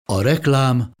A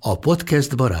reklám a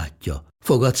podcast barátja.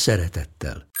 Fogad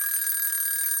szeretettel.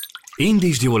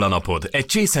 Indítsd jól a napod egy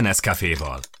csésze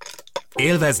Nescaféval.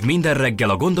 Élvezd minden reggel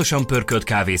a gondosan pörkölt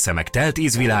kávészemek telt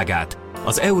ízvilágát,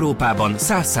 az Európában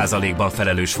 100%-ban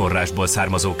felelős forrásból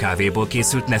származó kávéból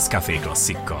készült Nescafé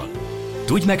klasszikkal.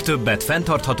 Tudj meg többet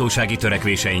fenntarthatósági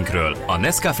törekvéseinkről a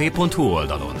nescafé.hu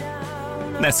oldalon.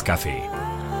 Nescafé.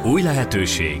 Új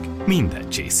lehetőség minden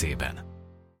csészében.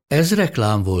 Ez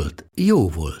reklám volt, jó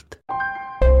volt.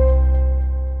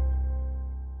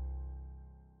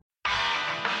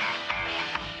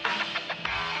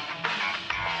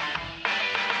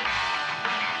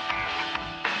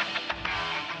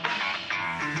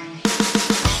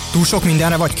 Túl sok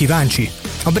mindenre vagy kíváncsi?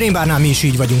 A Brain Barnál mi is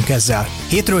így vagyunk ezzel.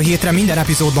 Hétről hétre minden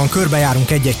epizódban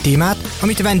körbejárunk egy-egy témát,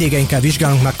 amit vendégeinkkel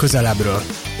vizsgálunk meg közelebbről.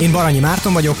 Én Baranyi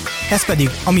Márton vagyok, ez pedig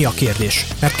a Mi a kérdés.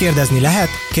 Mert kérdezni lehet,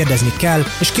 kérdezni kell,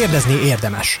 és kérdezni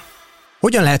érdemes.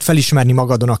 Hogyan lehet felismerni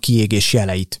magadon a kiégés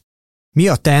jeleit? Mi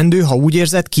a teendő, ha úgy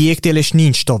érzed, kiégtél és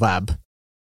nincs tovább?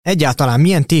 Egyáltalán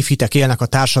milyen tévhitek élnek a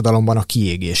társadalomban a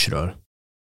kiégésről?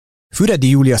 Füredi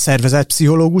Júlia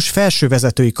szervezetpszichológus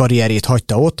felsővezetői karrierét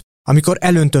hagyta ott, amikor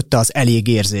elöntötte az elég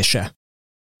érzése.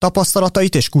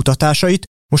 Tapasztalatait és kutatásait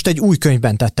most egy új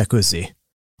könyvben tette közzé.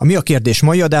 A Mi a kérdés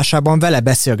mai adásában vele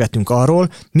beszélgetünk arról,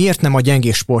 miért nem a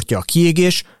gyengék sportja a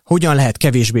kiégés, hogyan lehet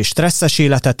kevésbé stresszes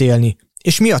életet élni,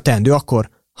 és mi a teendő akkor,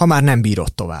 ha már nem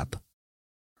bírod tovább.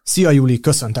 Szia Júli,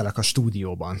 köszöntelek a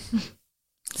stúdióban.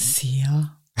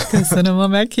 Szia, köszönöm a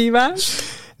meghívást.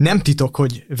 Nem titok,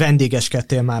 hogy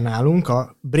vendégeskedtél már nálunk,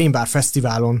 a Brain Bar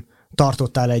Fesztiválon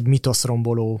tartottál egy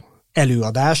mitoszromboló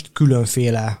előadást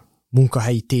különféle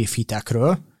munkahelyi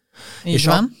tévhitekről.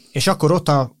 És akkor ott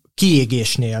a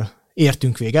kiégésnél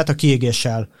értünk véget, a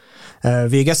kiégéssel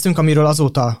végeztünk, amiről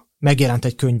azóta megjelent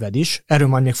egy könyved is, erről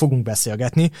majd még fogunk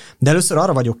beszélgetni, de először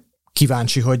arra vagyok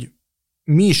kíváncsi, hogy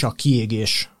mi is a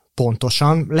kiégés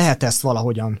pontosan, lehet ezt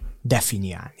valahogyan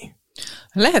definiálni?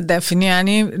 Lehet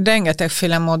definiálni,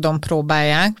 rengetegféle módon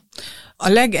próbálják. A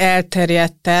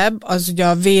legelterjedtebb az ugye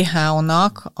a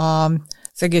WHO-nak, az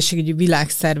Egészségügyi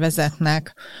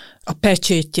Világszervezetnek a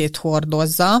pecsétjét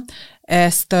hordozza.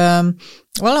 Ezt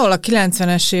valahol a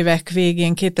 90-es évek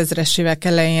végén, 2000-es évek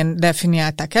elején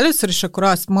definiálták először, és akkor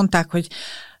azt mondták, hogy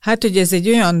hogy ez egy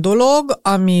olyan dolog,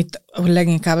 amit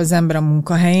leginkább az ember a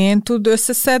munkahelyén tud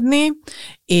összeszedni,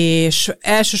 és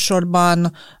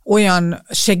elsősorban olyan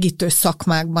segítő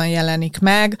szakmákban jelenik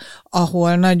meg,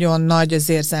 ahol nagyon nagy az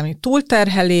érzelmi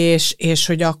túlterhelés, és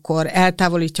hogy akkor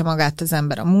eltávolítja magát az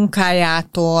ember a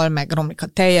munkájától, meg romlik a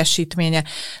teljesítménye.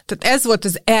 Tehát ez volt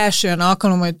az első olyan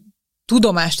alkalom, hogy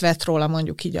tudomást vett róla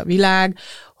mondjuk így a világ,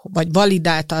 vagy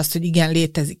validálta azt, hogy igen,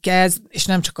 létezik ez, és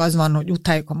nem csak az van, hogy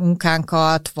utáljuk a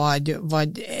munkánkat,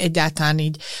 vagy egyáltalán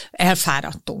így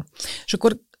elfáradtunk. És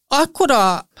akkor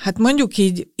akkora, mondjuk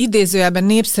így idézőjelben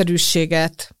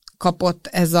népszerűséget kapott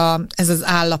ez az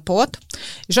állapot,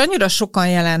 és annyira sokan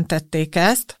jelentették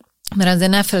ezt, mert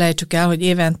azért ne felejtsük el, hogy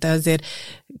évente azért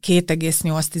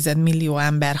 2,8 millió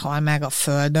ember hal meg a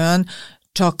Földön,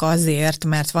 csak azért,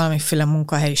 mert valamiféle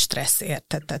munkahelyi stressz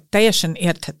érte. Tehát teljesen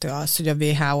érthető az, hogy a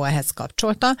WHO ehhez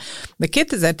kapcsolta, de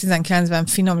 2019-ben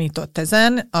finomított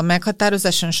ezen a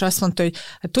meghatározáson, és azt mondta, hogy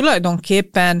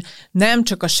tulajdonképpen nem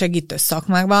csak a segítő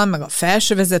szakmákban, meg a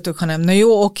felsővezetők, hanem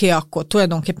akkor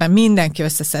tulajdonképpen mindenki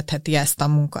összeszedheti ezt a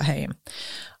munkahelyén.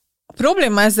 A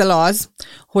probléma ezzel az,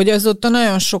 hogy azóta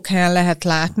nagyon sok helyen lehet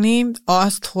látni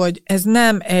azt, hogy ez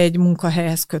nem egy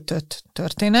munkahelyhez kötött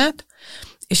történet,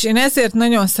 és én ezért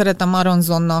nagyon szeretem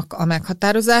Aronzonnak a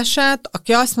meghatározását,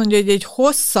 aki azt mondja, hogy egy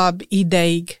hosszabb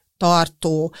ideig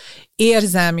tartó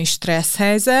érzelmi stressz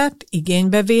helyzet,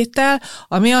 igénybevétel,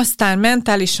 ami aztán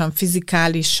mentálisan,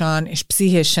 fizikálisan és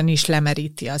pszichésen is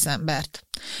lemeríti az embert.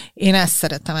 Én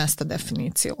szeretem ezt a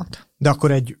definíciót. De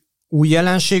akkor egy új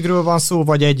jelenségről van szó,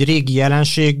 vagy egy régi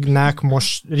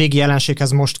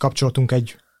jelenséghez most kapcsoltunk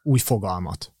egy új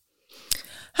fogalmat?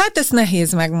 Ezt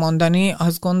nehéz megmondani,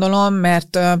 azt gondolom,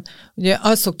 mert ugye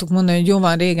azt szoktuk mondani, hogy jó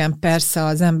van, régen persze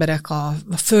az emberek a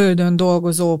földön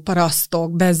dolgozó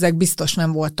parasztok, bezzeg biztos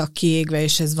nem voltak kiégve,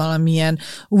 és ez valamilyen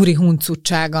úri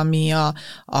huncutság, ami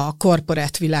a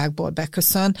korporát világból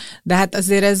beköszön. De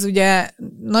azért ez ugye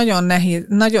nagyon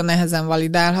nehezen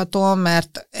validálható,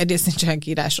 mert egyrészt nincsenek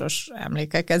írásos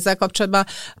emlékek ezzel kapcsolatban,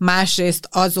 másrészt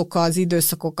azok az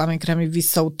időszakok, amikre mi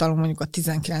visszautalunk, mondjuk a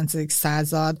 19.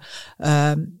 század,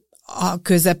 a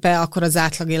közepe, akkor az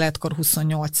átlag életkor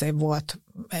 28 év volt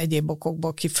egyéb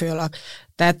okokból kifolyólag.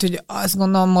 Tehát, hogy azt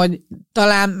gondolom, hogy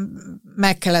talán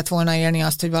meg kellett volna élni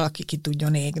azt, hogy valaki ki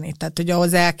tudjon égni. Tehát, hogy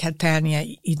ahhoz el kell telnie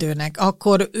időnek.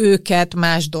 Akkor őket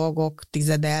más dolgok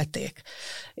tizedelték.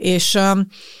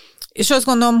 És azt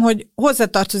gondolom, hogy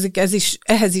hozzátartozik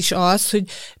ehhez is az, hogy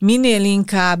minél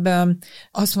inkább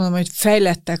azt mondom, hogy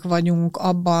fejlettek vagyunk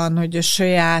abban, hogy a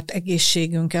saját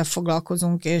egészségünkkel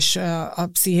foglalkozunk, és a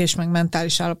pszichés meg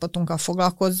mentális állapotunkkal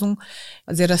foglalkozzunk,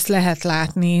 azért azt lehet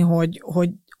látni, hogy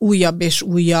újabb és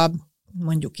újabb,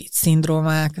 mondjuk így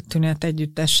szindrómák,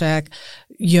 tünetegyüttesek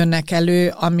jönnek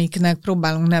elő, amiknek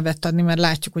próbálunk nevet adni, mert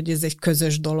látjuk, hogy ez egy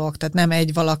közös dolog. Tehát nem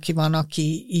egy valaki van,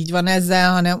 aki így van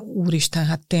ezzel, hanem úristen,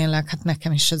 hát tényleg, hát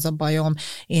nekem is ez a bajom,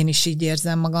 én is így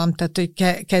érzem magam. Tehát,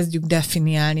 hogy kezdjük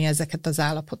definiálni ezeket az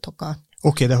állapotokat.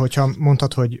 Oké, de hogyha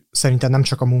mondtad, hogy szerinted nem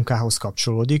csak a munkához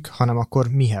kapcsolódik, hanem akkor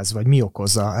mihez, vagy mi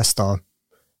okozza ezt a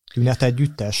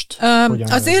tünetegyüttest?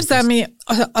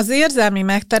 Az érzelmi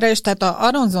megterhelés, tehát a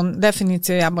Aronson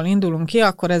definíciójából indulunk ki,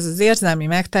 akkor ez az érzelmi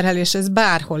megterhelés, ez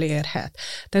bárhol érhet.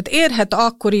 Tehát érhet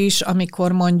akkor is,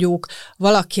 amikor mondjuk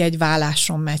valaki egy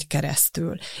válláson megy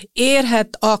keresztül.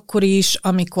 Érhet akkor is,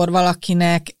 amikor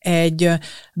valakinek egy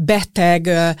beteg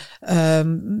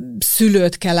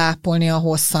szülőt kell ápolnia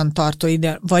hosszantartó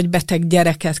ide, vagy beteg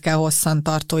gyereket kell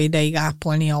hosszantartó ideig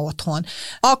ápolnia otthon.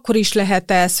 Akkor is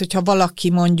lehet ez, hogyha valaki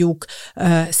mondjuk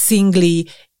szingli,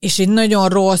 és egy nagyon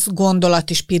rossz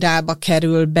gondolati spirálba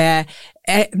kerül be,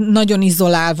 nagyon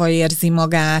izolálva érzi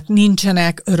magát,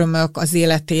 nincsenek örömök az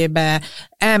életébe,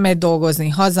 elmegy dolgozni,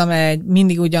 hazamegy,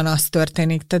 mindig ugyanaz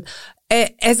történik. Tehát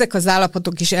ezek az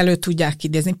állapotok is elő tudják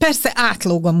idézni. Persze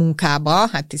átlóg a munkába,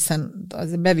 hát hiszen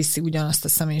az beviszi ugyanazt a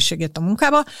személyiségét a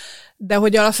munkába, de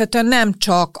hogy alapvetően nem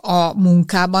csak a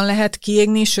munkában lehet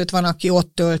kiégni, sőt van, aki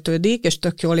ott töltődik, és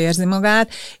tök jól érzi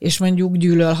magát, és mondjuk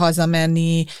gyűlöl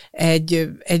hazamenni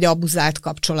egy abuzált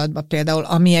kapcsolatba például,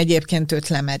 ami egyébként őt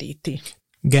lemeríti.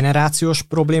 Generációs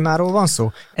problémáról van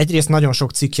szó? Egyrészt nagyon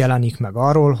sok cikk jelenik meg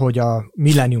arról, hogy a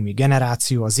milleniumi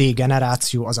generáció, a Z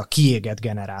generáció, az a kiégett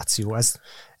generáció.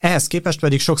 Ehhez képest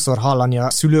pedig sokszor hallani a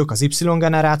szülők az Y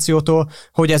generációtól,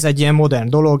 hogy ez egy ilyen modern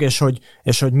dolog, és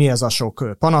hogy mi ez a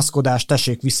sok panaszkodás,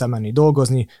 tessék visszamenni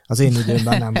dolgozni, az én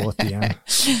időmben nem volt ilyen.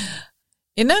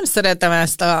 Én nem szeretem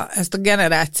ezt a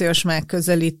generációs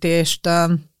megközelítést,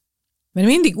 mert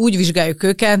mindig úgy vizsgáljuk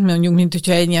őket, mondjuk, mint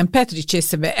hogyha egy ilyen petri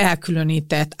csészébe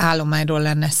elkülönített állományról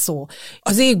lenne szó.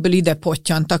 Az égből ide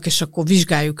pottyantak, és akkor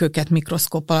vizsgáljuk őket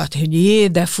mikroszkóp alatt, hogy jé,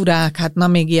 de furák, hát na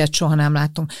még ilyet soha nem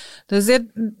látunk. De azért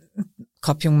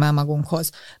kapjunk már magunkhoz.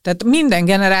 Tehát minden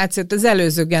generációt az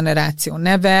előző generáció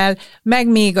nevel, meg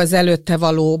még az előtte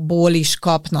valóból is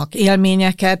kapnak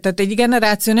élményeket, tehát egy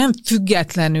generáció nem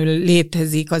függetlenül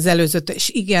létezik az előzőtől, és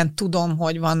igen, tudom,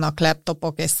 hogy vannak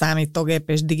laptopok és számítógép,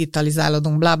 és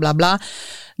digitalizálódunk, bla bla bla,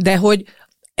 de hogy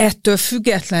ettől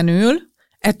függetlenül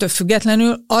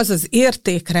az az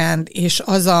értékrend és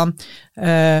az a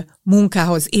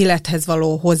munkához, élethez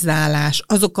való hozzáállás,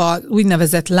 azok az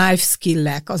úgynevezett life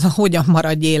skill-ek, az a Hogyan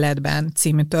maradj életben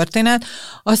című történet,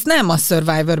 azt nem a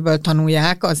Survivorből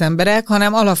tanulják az emberek,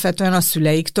 hanem alapvetően a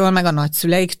szüleiktől, meg a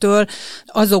nagyszüleiktől,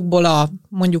 azokból a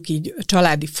mondjuk így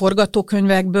családi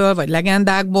forgatókönyvekből, vagy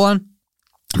legendákból,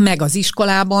 meg az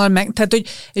iskolában, tehát hogy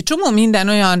egy csomó minden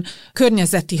olyan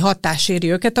környezeti hatás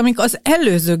éri őket, amik az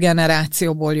előző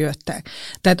generációból jöttek.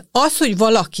 Tehát az, hogy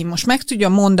valaki most meg tudja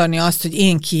mondani azt, hogy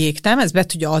én kiégtem, ezt be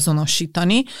tudja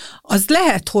azonosítani, az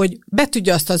lehet, hogy be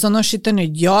tudja azt azonosítani,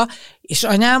 hogy ja, és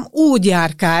anyám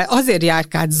azért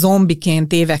járkált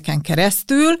zombiként éveken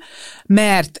keresztül,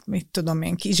 mert, mit tudom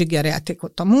én, kizsigerelték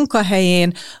ott a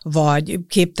munkahelyén, vagy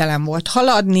képtelen volt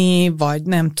haladni, vagy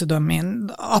nem tudom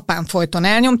én, apám folyton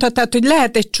elnyomta, tehát, hogy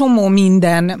lehet egy csomó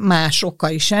minden más oka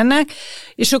is ennek,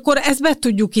 és akkor ezt be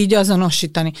tudjuk így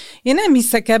azonosítani. Én nem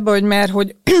hiszek ebbe, hogy mert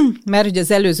hogy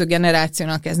az előző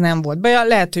generációnak ez nem volt baja,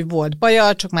 lehet, hogy volt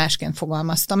baja, csak másként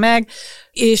fogalmazta meg,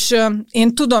 és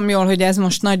én tudom jól, hogy ez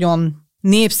most nagyon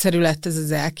népszerű lett ez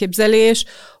az elképzelés,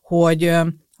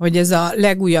 hogy ez a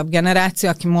legújabb generáció,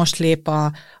 aki most lép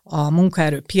a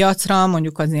munkaerőpiacra,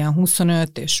 mondjuk az ilyen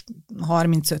 25 és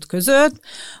 35 között,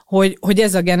 hogy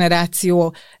ez a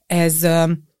generáció, ez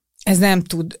nem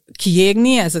tud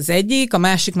kiégni, ez az egyik, a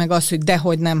másik meg az, hogy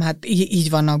dehogy nem, hát így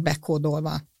vannak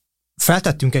bekódolva.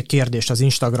 Feltettünk egy kérdést az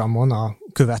Instagramon a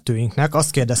követőinknek,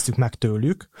 azt kérdeztük meg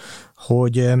tőlük,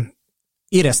 hogy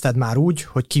érezted már úgy,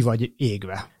 hogy ki vagy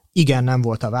égve? Igen, nem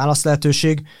volt a válasz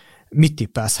lehetőség. Mit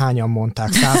tippelsz, hányan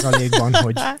mondták százalékban,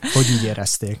 hogy így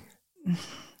érezték?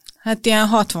 Hát ilyen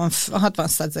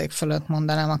 60% fölött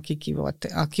mondanám,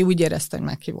 aki úgy érezte, hogy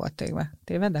meg ki volt égve.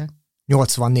 Tévedek?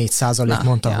 84%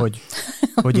 mondta,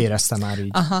 hogy érezte már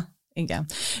így. Aha.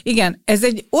 Igen, ez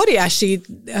egy óriási,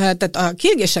 tehát a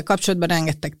kiégéssel kapcsolatban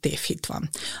rengeteg tévhit van.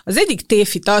 Az egyik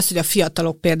tévhit az, hogy a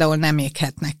fiatalok például nem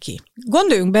éghetnek ki.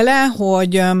 Gondoljunk bele,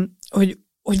 hogy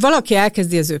valaki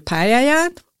elkezdi az ő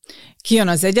pályáját, kijön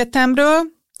az egyetemről,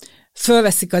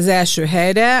 fölveszik az első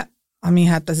helyre, ami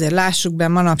hát azért lássuk be,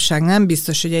 manapság nem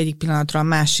biztos, hogy egyik pillanatra a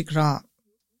másikra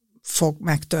fog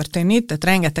megtörténni, tehát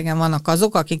rengetegen vannak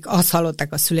azok, akik azt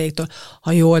hallották a szüleiktől,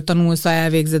 ha jól tanulsz, ha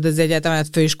elvégzed az egyetemet,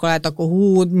 főiskolát, akkor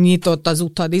nyitott az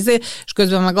utad, és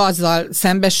közben meg azzal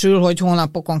szembesül, hogy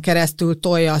hónapokon keresztül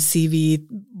tolja a CV-t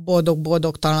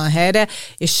boldog-boldogtalan helyre,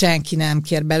 és senki nem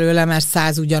kér belőle, mert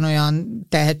 100 ugyanolyan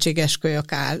tehetséges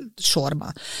kölyök áll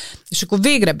sorba. És akkor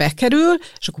végre bekerül,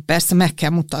 és akkor persze meg kell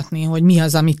mutatni, hogy mi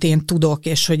az, amit én tudok,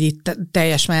 és hogy itt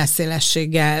teljes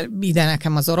melszélességgel ide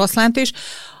nekem az oroszlánt is,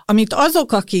 amit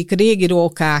azok, akik régi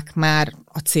rókák már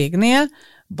a cégnél,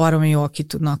 baromi jól ki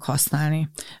tudnak használni.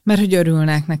 Mert hogy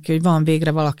örülnek neki, hogy van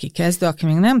végre valaki kezdő, aki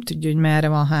még nem tudja, hogy merre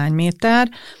van hány méter,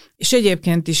 és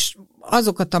egyébként is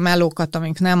azokat a melókat,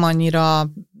 amik nem annyira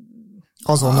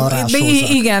azonnal rásozzák.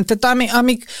 Igen, tehát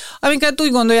amiket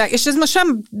úgy gondolják, és ez most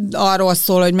sem arról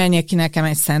szól, hogy menjek ki nekem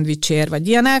egy szendvicsér, vagy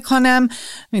ilyenek, hanem,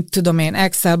 mit tudom én,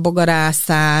 Excel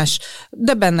bogarászás,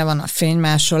 de benne van a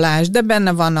fénymásolás, de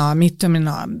benne van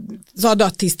az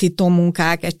adattisztító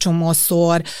munkák egy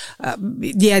csomószor,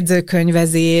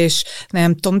 jegyzőkönyvezés,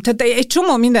 nem tudom, tehát egy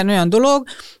csomó minden olyan dolog,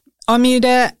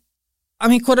 amire,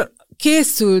 amikor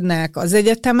készülnek az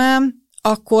egyetemen,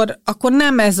 akkor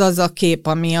nem ez az a kép,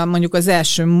 ami mondjuk az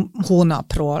első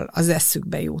hónapról az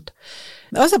eszükbe jut.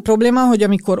 De az a probléma, hogy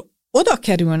amikor oda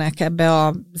kerülnek ebbe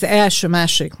az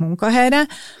első-második munkahelyre,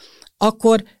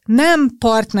 akkor nem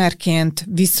partnerként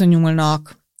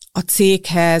viszonyulnak a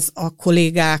céghez, a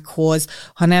kollégákhoz,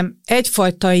 hanem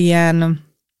egyfajta ilyen,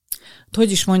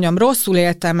 hogy is mondjam, rosszul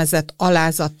értelmezett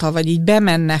alázattal, vagy így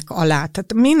bemennek alá.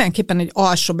 Tehát mindenképpen egy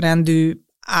alsóbrendű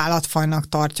állatfajnak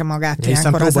tartja magát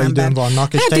ilyenkor az ember. Hiszen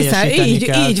vannak, és teljesíteni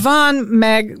kell. Így van,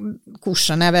 meg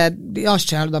kussa neved, azt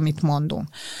csinálod, amit mondunk.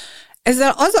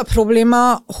 Ezzel az a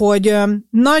probléma, hogy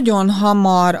nagyon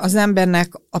hamar az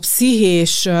embernek a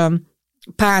pszichés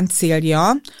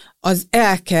páncélja az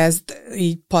elkezd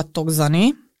így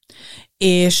pattogzani,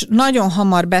 és nagyon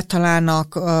hamar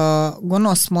betalálnak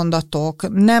gonosz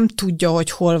mondatok, nem tudja,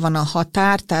 hogy hol van a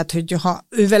határ, tehát hogy ha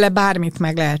ővele bármit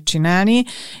meg lehet csinálni,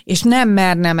 és nem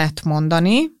mer nemet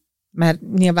mondani, mert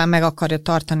nyilván meg akarja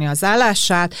tartani az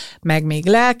állását, meg még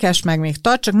lelkes, meg még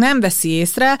tart, csak nem veszi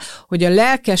észre, hogy a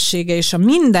lelkessége és a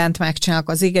mindent megcsinálnak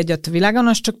az ég egyet a világon,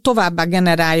 az csak továbbá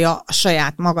generálja a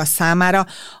saját maga számára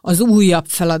az újabb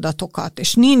feladatokat,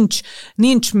 és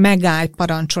nincs megáll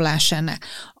parancsolás ennek.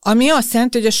 Ami azt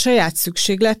jelenti, hogy a saját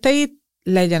szükségleteit,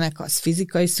 legyenek az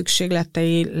fizikai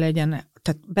szükségletei, legyenek,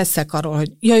 tehát beszélek arról,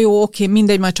 hogy jó, oké,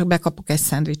 mindegy, majd csak bekapok egy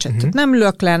szendvicset. Tehát nem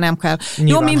ülök le, nem kell.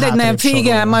 Nyilván jó, mindegy, nem,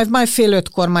 igen, majd fél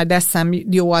 5-kor majd eszem,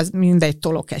 jó, az mindegy,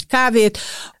 tolok egy kávét.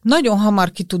 Nagyon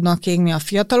hamar ki tudnak égni a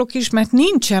fiatalok is, mert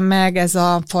nincsen meg ez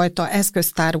a fajta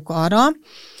eszköztáruk arra,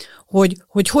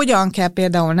 hogy hogyan kell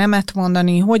például nemet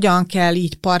mondani, hogyan kell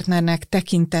így partnernek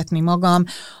tekintetni magam,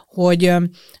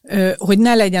 hogy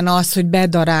ne legyen az, hogy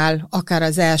bedarál akár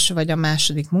az első vagy a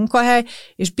második munkahely,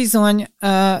 és bizony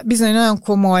nagyon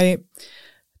komoly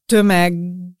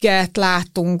tömeget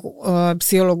látunk,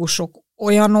 pszichológusok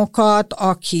olyanokat,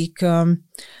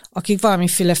 akik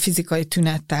valamiféle fizikai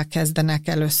tünettel kezdenek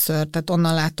először, tehát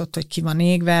onnan látod, hogy ki van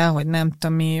égve, hogy nem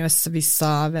tudom mi,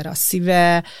 össze-vissza ver a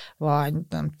szíve, vagy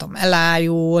nem tudom,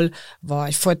 elájul,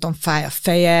 vagy folyton fáj a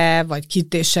feje, vagy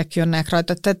kiütések jönnek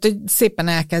rajta, tehát hogy szépen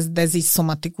elkezd ez így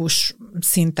szomatikus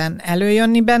szinten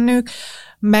előjönni bennük,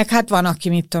 meg hát van, aki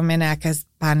mit tudom én, elkezd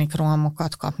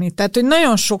pánikrohamokat kapni. Tehát, hogy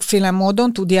nagyon sokféle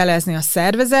módon tud jelezni a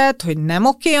szervezet, hogy nem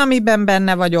oké, amiben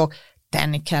benne vagyok,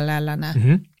 tenni kell ellene.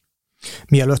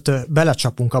 Mielőtt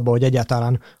belecsapunk abba, hogy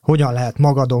egyáltalán hogyan lehet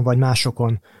magadon vagy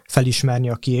másokon felismerni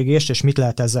a kiégést, és mit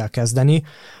lehet ezzel kezdeni,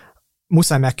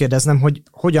 muszáj megkérdeznem, hogy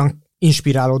hogyan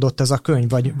inspirálódott ez a könyv,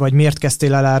 vagy miért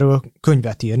kezdtél el erről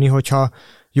könyvet írni, hogyha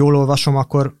jól olvasom,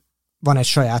 akkor van egy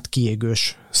saját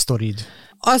kiégős sztorid.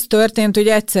 Az történt, hogy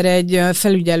egyszer egy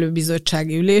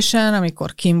felügyelőbizottsági ülésen,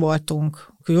 amikor kint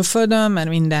voltunk külföldön, mert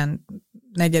minden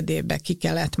negyedévben ki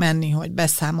kellett menni, hogy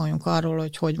beszámoljunk arról,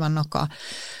 hogy vannak a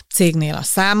cégnél a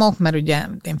számok, mert ugye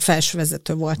én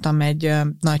felsővezető voltam egy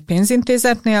nagy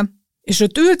pénzintézetnél, és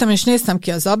ott ültem, és néztem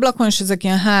ki az ablakon, és ezek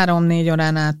ilyen 3-4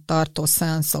 órán át tartó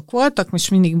szeanszok voltak, és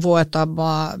mindig volt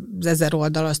abban az 1000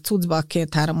 oldalas cuccban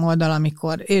 2-3 oldal,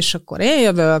 amikor, és akkor én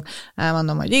jövök,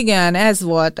 elmondom, hogy igen, ez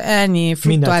volt, ennyi,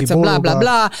 fluktuáció, bla, bla,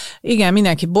 bla, igen,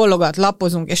 mindenki bólogat,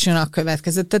 lapozunk, és jön a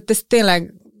következő. Tehát ez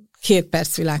tényleg 2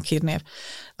 perc világhírnév.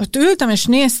 Ott ültem, és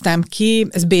néztem ki,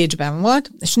 ez Bécsben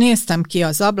volt, és néztem ki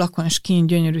az ablakon, és kint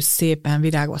gyönyörű szépen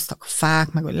virágoztak a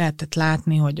fák, meg hogy lehetett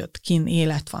látni, hogy ott kint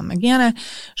élet van, meg ilyenek,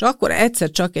 és akkor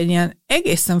egyszer csak egy ilyen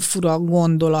egészen fura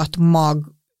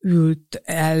gondolatmag ült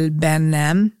el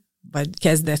bennem, vagy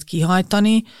kezdett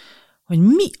kihajtani, hogy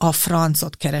mi a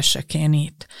francot keresek én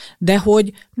itt. De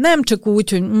hogy nem csak úgy,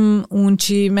 hogy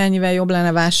uncsi, mennyivel jobb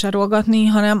lenne vásárolgatni,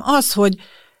 hanem az, hogy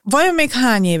vajon még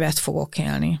hány évet fogok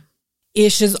élni.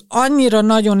 És ez annyira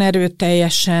nagyon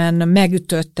erőteljesen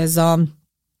megütött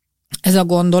ez a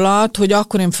gondolat, hogy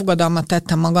akkor én fogadalmat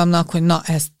tettem magamnak, hogy na,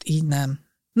 ezt így nem.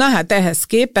 Na hát ehhez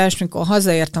képest, mikor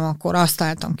hazaértem, akkor azt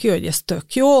álltam ki, hogy ez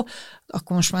tök jó,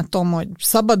 akkor most már tudom, hogy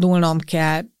szabadulnom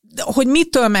kell. Hogy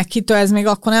mitől meg kitől, ez még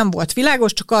akkor nem volt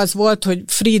világos, csak az volt, hogy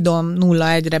Freedom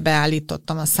 01-re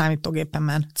beállítottam a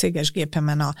számítógépemen, céges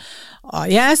gépemen a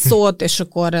jelszót, és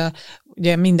akkor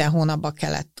ugye minden hónapban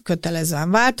kellett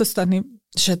kötelezően változtatni,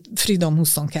 és hát Freedom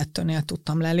 22-nél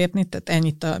tudtam lelépni, tehát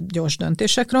ennyit a gyors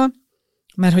döntésekről,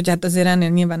 mert hogy hát azért ennél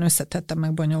nyilván összetettem,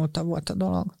 meg bonyolultabb volt a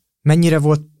dolog. Mennyire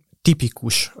volt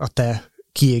tipikus a te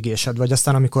kiégésed, vagy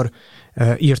aztán amikor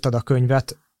írtad a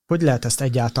könyvet, hogy lehet ezt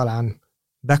egyáltalán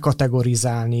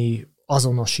bekategorizálni,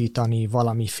 azonosítani,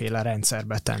 valamiféle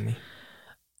rendszerbe tenni?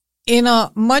 Én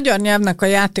a magyar nyelvnek a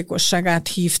játékosságát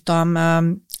hívtam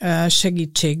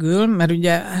segítségül, mert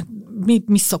ugye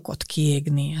mi szokott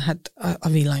kiégni? Hát a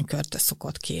villanykörte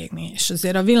szokott kiégni, és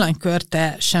azért a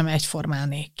villanykörte sem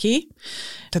egyformán ég ki.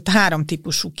 Tehát 3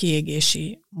 típusú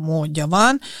kiégési módja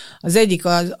van. Az egyik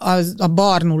az a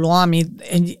barnuló, ami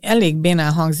elég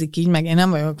bénán hangzik így, meg én nem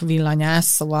vagyok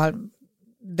villanyász, szóval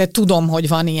de tudom, hogy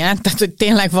van ilyen, tehát hogy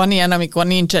tényleg van ilyen, amikor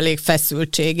nincs elég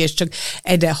feszültség, és csak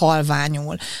egyre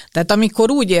halványul. Tehát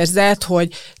amikor úgy érzed,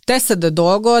 hogy teszed a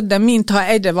dolgot, de mintha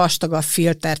egyre vastagabb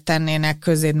filter tennének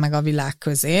közéd meg a világ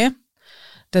közé.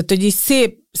 Tehát, hogy így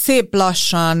szép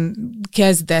lassan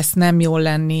kezdesz nem jól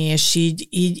lenni, és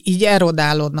így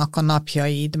erodálódnak a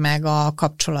napjaid, meg a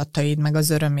kapcsolataid, meg az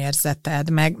örömérzeted,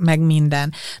 meg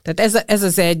minden. Tehát ez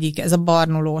az egyik, ez a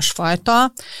barnulós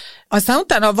fajta. Aztán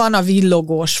utána van a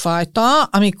villogós fajta,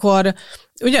 amikor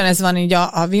ugyanez van így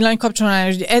a villanykapcsolónál,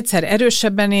 és egyszer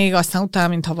erősebben ég, aztán utána,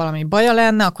 mintha valami baja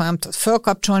lenne, akkor nem tudod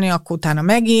fölkapcsolni, akkor utána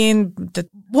megint. Tehát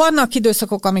vannak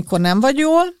időszakok, amikor nem vagy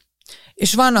jól,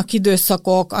 és vannak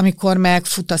időszakok, amikor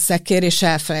megfut a szekér, és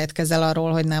elfelejtkezel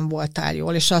arról, hogy nem voltál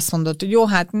jól, és azt mondod, hogy jó,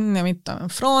 hát nem itt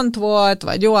front volt,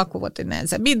 vagy jó, akkor volt egy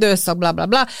nehezebb időszak, bla, bla,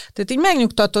 bla. Tehát így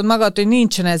megnyugtatod magad, hogy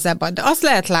nincsen ezzel baj. De azt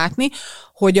lehet látni,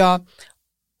 hogy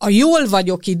a jól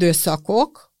vagyok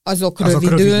időszakok, azok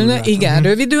rövidülnek, igen,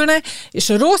 rövidülnek, és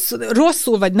a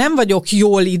rosszul vagy nem vagyok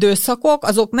jól időszakok,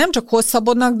 azok nem csak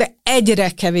hosszabbodnak, de egyre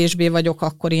kevésbé vagyok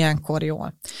akkor ilyenkor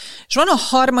jól. És van a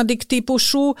harmadik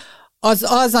típusú,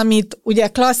 az, amit ugye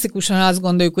klasszikusan azt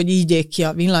gondoljuk, hogy így ég ki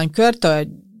a villanykört, hogy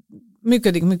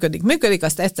működik,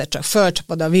 azt egyszer csak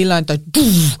fölcsapod a villanyt, hogy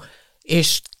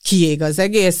és kiég az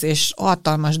egész, és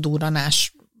hatalmas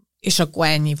durranás, és akkor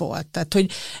ennyi volt. Tehát,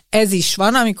 hogy ez is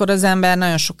van, amikor az ember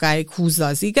nagyon sokáig húzza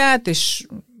az igát, és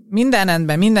minden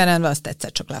rendben, azt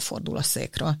egyszer csak lefordul a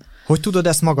székről. Hogy tudod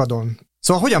ezt magadon?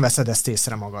 Szóval hogyan veszed ezt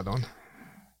észre magadon?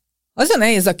 Az a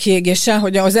nehéz a kiégéssel,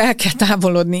 hogy ahhoz el kell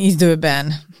távolodni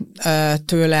időben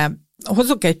tőle.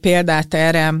 Hozok egy példát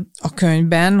erre a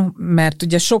könyvben, mert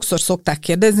ugye sokszor szokták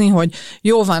kérdezni, hogy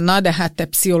jó van, na, de hát te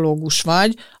pszichológus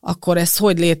vagy, akkor ez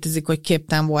hogy létezik, hogy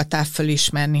képtelen voltál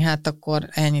fölismerni, hát akkor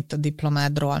ennyit a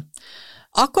diplomádról.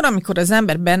 Akkor, amikor az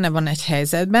ember benne van egy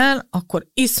helyzetben, akkor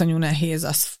iszonyú nehéz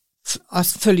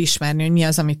azt fölismerni, hogy mi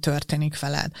az, ami történik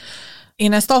veled.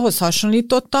 Én ezt ahhoz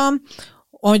hasonlítottam,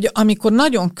 hogy amikor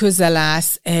nagyon közel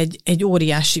állsz egy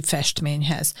óriási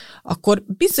festményhez, akkor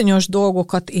bizonyos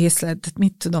dolgokat észleled,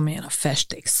 mit tudom én, a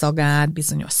festék szagát,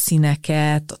 bizonyos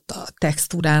színeket, ott a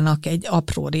textúrának egy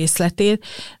apró részletét,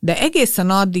 de egészen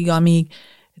addig, amíg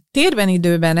térben,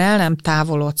 időben el nem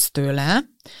távolodsz tőle,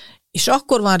 és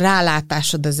akkor van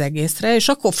rálátásod az egészre, és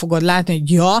akkor fogod látni,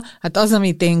 hogy ja, hát az,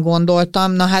 amit én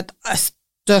gondoltam, na hát az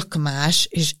tök más,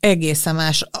 és egészen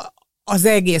más az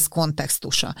egész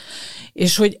kontextusa.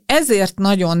 És hogy ezért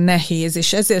nagyon nehéz,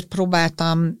 és ezért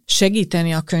próbáltam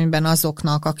segíteni a könyvben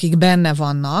azoknak, akik benne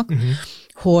vannak,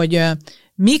 hogy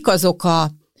mik azok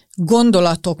a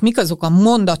gondolatok, mik azok a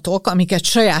mondatok, amiket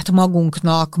saját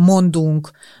magunknak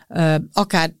mondunk,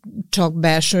 akár csak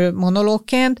belső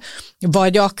monológként,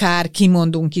 vagy akár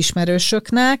kimondunk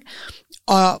ismerősöknek,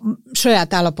 a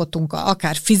saját állapotunkkal,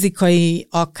 akár fizikai,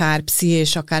 akár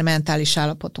pszichés, akár mentális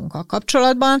állapotunkkal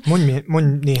kapcsolatban.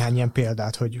 Mondj néhány ilyen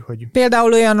példát, hogy...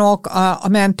 Például olyanok a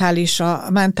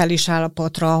mentális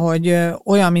állapotra, hogy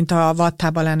olyan, mint a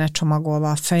vattába lenne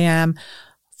csomagolva a fejem,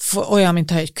 olyan,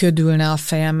 mintha egy köd ülne a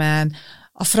fejemen.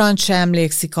 A franc sem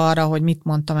emlékszik arra, hogy mit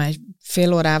mondtam egy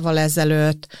fél órával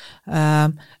ezelőtt.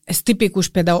 Ez tipikus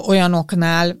például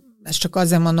olyanoknál, ezt csak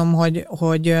azért mondom,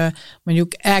 hogy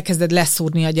mondjuk elkezded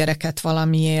leszúrni a gyereket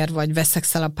valamiért, vagy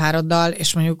veszekszel a pároddal,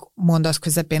 és mondjuk mondat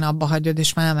közepén abba hagyod,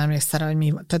 és már nem emlékszel rá, hogy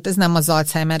mi van. Tehát ez nem az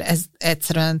Alzheimer, ez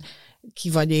egyszerűen ki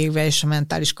vagy égve, és a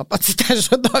mentális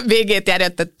kapacitásod a végét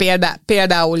járja, tehát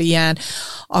például ilyen.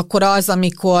 Akkor az,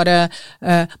 amikor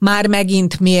már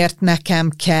megint miért nekem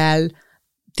kell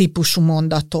típusú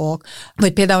mondatok.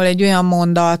 Vagy például egy olyan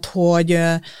mondat, hogy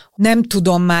nem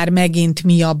tudom már megint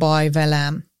mi a baj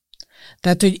velem.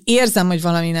 Tehát, hogy érzem, hogy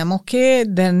valami nem oké,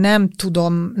 de nem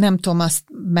tudom azt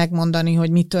megmondani,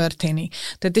 hogy mi történik.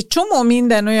 Tehát egy csomó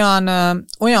minden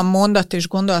olyan mondat és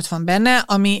gondolat van benne,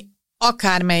 ami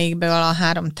akármelyikből a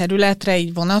 3 területre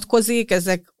így vonatkozik,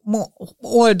 ezek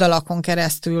oldalakon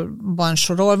keresztül van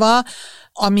sorolva,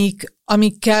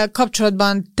 amikkel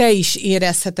kapcsolatban te is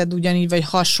érezheted ugyanígy, vagy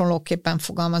hasonlóképpen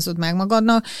fogalmazod meg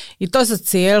magadnak. Itt az a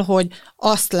cél, hogy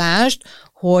azt lásd,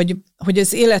 hogy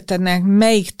az életednek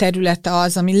melyik területe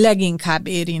az, ami leginkább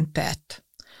érintett.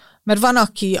 Mert van,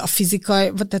 aki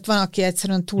tehát van, aki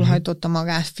egyszerűen túlhajtotta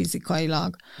magát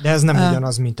fizikailag. De ez nem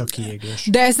ugyanaz, mint a kiégés.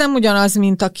 De ez nem ugyanaz,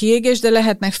 mint a kiégés, de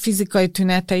lehetnek fizikai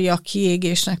tünetei a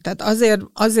kiégésnek. Tehát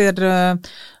azért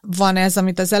van ez,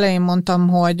 amit az elején mondtam,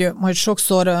 hogy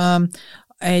sokszor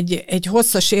egy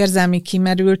hosszas érzelmi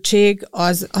kimerültség,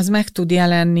 az meg tud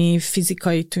jelenni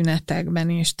fizikai tünetekben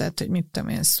is, tehát, hogy mit tudom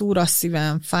én, szúr a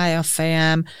szívem, fáj a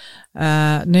fejem,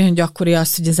 nagyon gyakori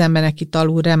az, hogy az embernek itt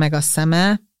alul remeg a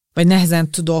szeme, vagy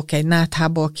nehezen tudok egy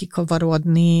náthából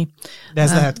kikavarodni. De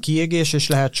ez lehet kiégés, és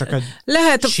lehet csak egy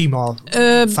sima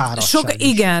fáradtság.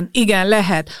 Igen,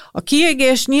 lehet. A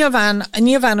kiégés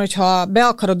nyilván, hogyha be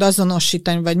akarod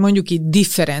azonosítani, vagy mondjuk így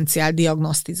differenciál,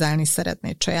 diagnosztizálni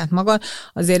szeretnéd saját magad,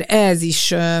 azért ez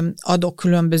is adok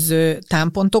különböző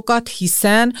támpontokat,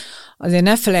 hiszen azért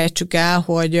ne felejtsük el,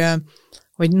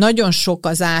 hogy nagyon sok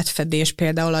az átfedés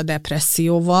például a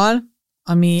depresszióval,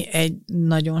 ami egy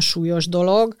nagyon súlyos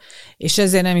dolog, és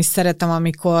ezért nem is szeretem,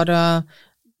 amikor,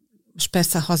 most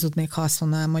persze hazudnék, ha azt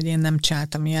mondanám, hogy én nem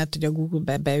csináltam ilyet, hogy a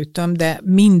Google-be beütöm, de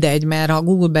mindegy, mert ha a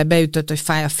Google-be beütött, hogy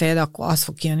fáj a fejed, akkor az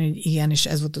fog kijönni, hogy igen, és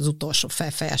ez volt az utolsó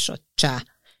fejfájás, csá.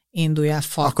 Induljál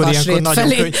farkasrét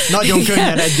felé. Nagyon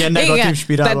könnyen egy ilyen negatív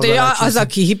spirálba. Tehát az,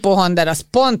 aki hipohonder, az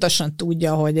pontosan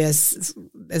tudja, hogy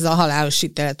ez a halálos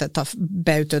ítéletet, ha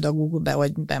beütöd a Google-be,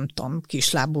 hogy nem tudom,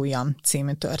 Kislábujjam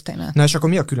című történet. Na és akkor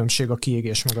mi a különbség a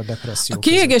kiégés meg a depresszió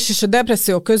között? A kiégés és a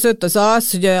depresszió között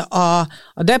az, hogy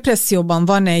a depresszióban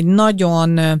van egy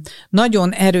nagyon,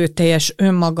 nagyon erőteljes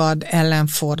önmagad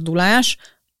ellenfordulás,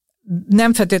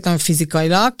 nem feltétlenül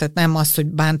fizikailag, tehát nem az, hogy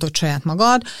bántod saját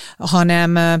magad,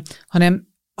 hanem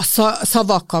a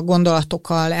szavakkal,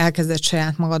 gondolatokkal elkezded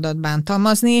saját magadat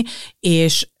bántalmazni,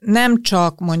 és nem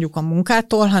csak mondjuk a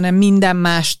munkától, hanem minden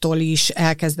mástól is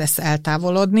elkezdesz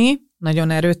eltávolodni, nagyon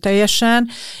erőteljesen,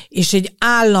 és egy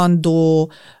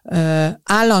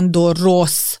állandó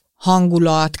rossz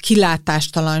hangulat,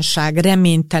 kilátástalanság,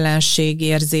 reménytelenség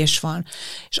érzés van.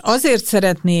 És azért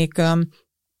szeretnék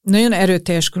nagyon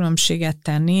erőteljes különbséget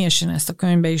tenni, és én ezt a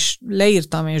könyvbe is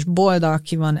leírtam, és boldal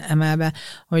ki van emelve,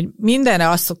 hogy mindenre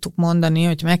azt szoktuk mondani,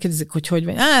 hogy megkérdezik, hogy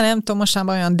vagy. Nem tudom,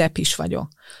 mostanában olyan depis vagyok.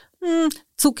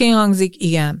 Cukin hangzik,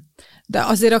 igen. De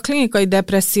azért a klinikai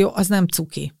depresszió az nem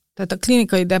cuki. Tehát a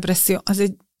klinikai depresszió az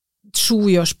egy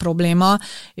súlyos probléma,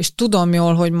 és tudom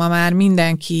jól, hogy ma már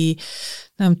mindenki,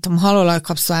 nem tudom,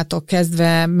 halolajkapszulától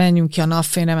kezdve menjünk ki a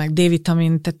napfényre, meg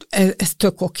D-vitamin, tehát ez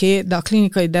tök oké, de a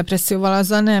klinikai depresszióval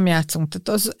azzal nem játszunk.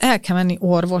 Tehát az el kell menni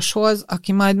orvoshoz,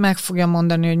 aki majd meg fogja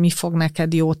mondani, hogy mi fog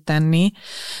neked jót tenni.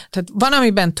 Tehát van,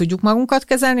 amiben tudjuk magunkat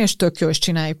kezelni, és tök jó, és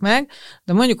csináljuk meg,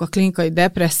 de mondjuk a klinikai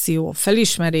depresszió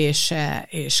felismerése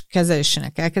és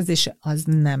kezelésének elkezdése az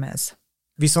nem ez.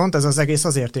 Viszont ez az egész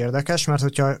azért érdekes, mert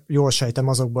hogyha jól sejtem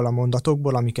azokból a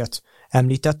mondatokból, amiket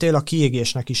említettél, a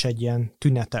kiégésnek is egy ilyen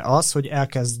tünete az, hogy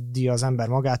elkezdi az ember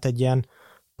magát egy ilyen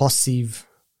passzív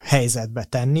helyzetbe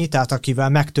tenni, tehát akivel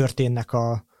megtörténnek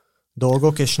a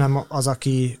dolgok, és nem az,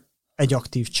 aki egy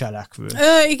aktív cselekvő.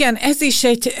 Igen, ez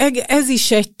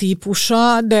is egy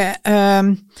típusa, de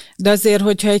azért,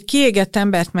 hogyha egy kiégett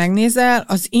embert megnézel,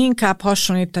 az inkább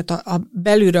hasonlít, tehát a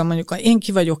belülről mondjuk, én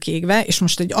ki vagyok égve, és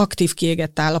most egy aktív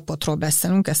kiégett állapotról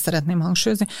beszélünk, ezt szeretném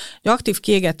hangsúlyozni, egy aktív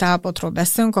kiégett állapotról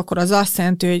beszélünk, akkor az azt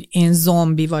jelenti, hogy én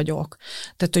zombi vagyok.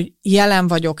 Tehát, hogy jelen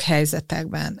vagyok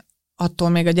helyzetekben. Attól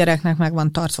még a gyereknek meg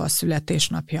van tartva a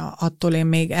születésnapja, attól én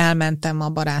még elmentem a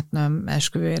barátnőm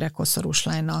esküvőjére koszorús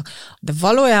lánynak, de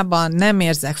valójában nem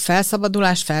érzek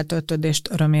felszabadulást, feltöltődést,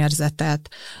 örömérzetet.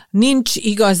 Nincs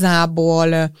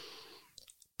igazából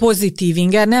pozitív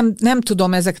inger, nem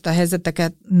tudom ezeket a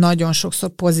helyzeteket nagyon sokszor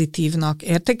pozitívnak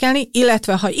értékelni,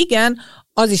 illetve ha igen,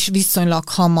 az is viszonylag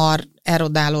hamar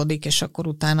erodálódik, és akkor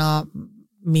utána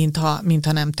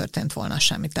mintha nem történt volna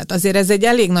semmi. Tehát azért ez egy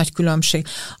elég nagy különbség.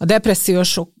 A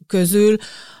depressziósok közül,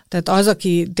 tehát az,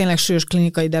 aki tényleg súlyos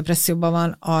klinikai depresszióban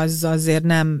van, az azért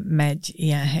nem megy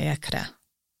ilyen helyekre.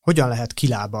 Hogyan lehet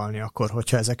kilábalni akkor,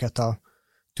 hogyha ezeket a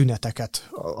tüneteket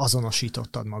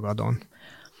azonosítottad magadon?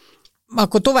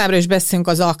 Akkor továbbra is beszélünk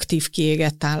az aktív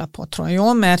kiégett állapotról,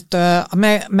 jó? Mert a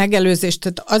megelőzést,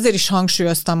 tehát azért is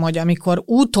hangsúlyoztam, hogy amikor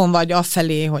úton vagy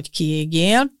afelé, hogy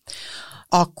kiégél,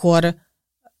 akkor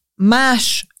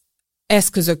más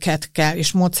eszközöket kell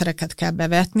és módszereket kell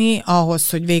bevetni ahhoz,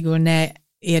 hogy végül ne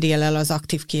érjél el az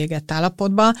aktív kiégett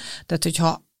állapotba. Tehát,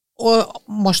 hogyha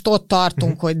most ott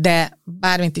tartunk, hogy de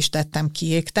bármit is tettem,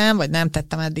 kiégtem, vagy nem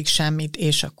tettem eddig semmit,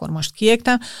 és akkor most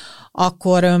kiégtem,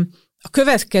 akkor a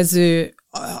következő,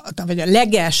 vagy a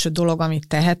legelső dolog, amit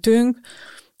tehetünk,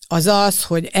 az az,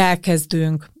 hogy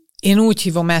elkezdünk, én úgy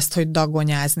hívom ezt, hogy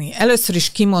dagonyázni. Először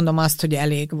is kimondom azt, hogy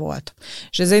elég volt.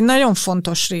 És ez egy nagyon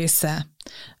fontos része.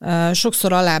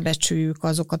 Sokszor alábecsüljük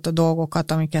azokat a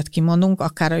dolgokat, amiket kimondunk,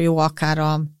 akár a jó, akár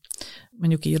a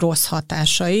mondjuk így rossz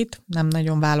hatásait, nem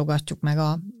nagyon válogatjuk meg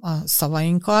a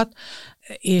szavainkat,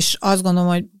 és azt gondolom,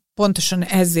 hogy pontosan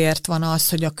ezért van az,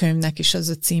 hogy a könyvnek is az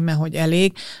a címe, hogy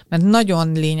elég, mert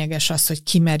nagyon lényeges az, hogy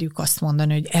kimerjük azt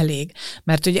mondani, hogy elég.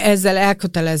 Mert hogy ezzel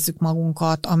elkötelezzük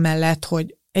magunkat amellett,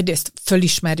 hogy egyrészt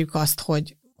fölismerjük azt,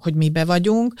 hogy mibe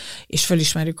vagyunk, és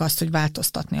fölismerjük azt, hogy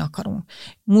változtatni akarunk.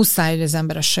 Muszáj, hogy az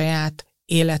ember a saját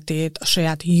életét, a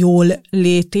saját jól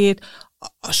létét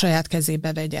a saját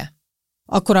kezébe vegye.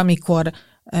 Akkor, amikor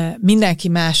mindenki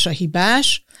más a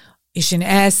hibás, és én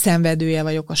elszenvedője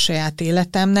vagyok a saját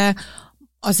életemnek,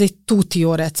 az egy tuti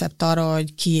jó recept arra,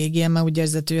 hogy kiégjél, mert úgy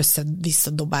érzed, hogy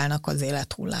visszadobálnak az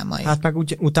élet hullámai. Hát meg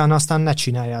utána aztán ne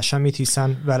csináljál semmit,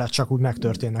 hiszen veled csak úgy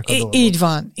megtörténnek a dolgok.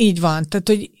 Így van. Tehát,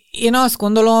 hogy én azt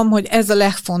gondolom, hogy ez a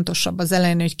legfontosabb az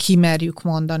elején, hogy kimerjük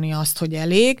mondani azt, hogy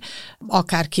elég,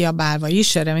 akár kiabálva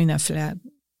is, erre mindenféle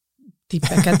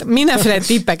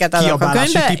tippeket adok a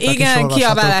könyvbe. Igen,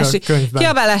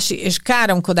 kiabálási és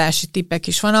káromkodási tippek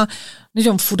is vannak.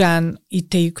 Nagyon furán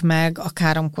ítéljük meg a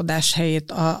káromkodás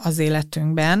helyét az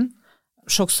életünkben.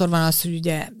 Sokszor van az, hogy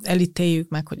ugye elítéljük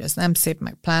meg, hogy ez nem szép,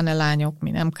 meg pláne lányok,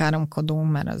 mi nem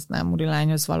káromkodunk, mert az nem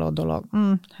úrilányhoz való dolog.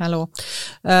 Hello.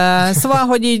 Szóval,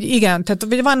 hogy így igen,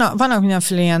 tehát vannak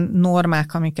mindenféle ilyen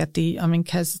normák,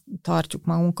 amikhez tartjuk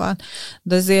magunkat,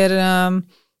 de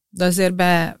azért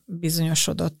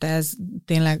bebizonyosodott ez,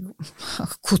 tényleg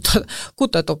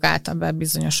kutatók által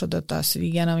bebizonyosodott az, hogy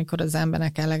igen, amikor az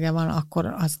embernek elege van,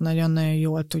 akkor az nagyon-nagyon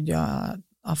jól tudja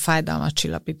a fájdalmat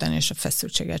csillapítani és a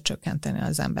feszültséget csökkenteni,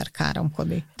 az ember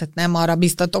káromkodik. Tehát nem arra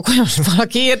biztatok, hogy most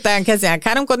valaki hirtelen kezdjen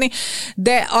káromkodni,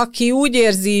 de aki úgy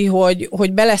érzi,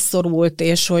 hogy beleszorult,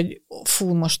 és hogy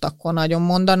fú, most akkor nagyon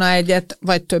mondana egyet,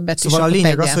 vagy többet szóval is. Szóval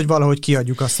a lényeg az, hogy valahogy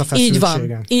kiadjuk azt a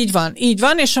feszültséget. Így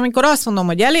van, és amikor azt mondom,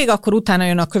 hogy elég, akkor utána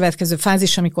jön a következő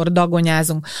fázis, amikor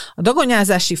dagonyázunk. A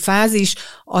dagonyázási fázis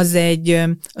az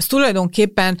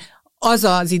tulajdonképpen az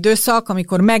az időszak,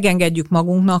 amikor megengedjük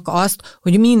magunknak azt,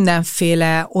 hogy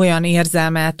mindenféle olyan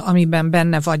érzelmet, amiben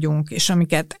benne vagyunk, és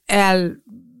amiket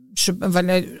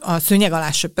vagy a szőnyeg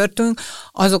alá söpörtünk,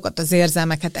 azokat az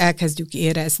érzelmeket elkezdjük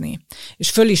érezni. És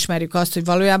fölismerjük azt, hogy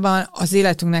valójában az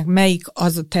életünknek melyik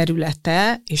az a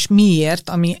területe, és miért,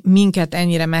 ami minket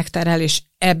ennyire megterhel, és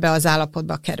ebbe az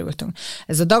állapotba kerültünk.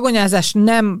 Ez a dagonyázás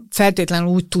nem feltétlenül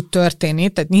úgy tud történni,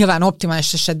 tehát nyilván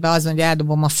optimális esetben az, hogy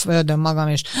eldobom a földön magam,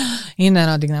 és innen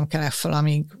addig nem kelek fel,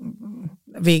 amíg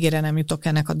végére nem jutok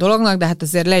ennek a dolognak, de hát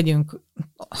azért legyünk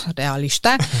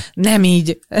realisták,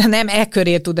 nem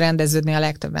köré tud rendeződni a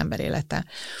legtöbb ember élete.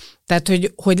 Tehát,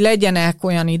 hogy legyenek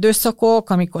olyan időszakok,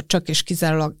 amikor csak és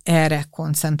kizárólag erre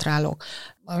koncentrálok.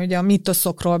 Ugye a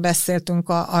mitoszokról beszéltünk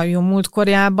a jó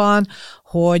múltkorjában,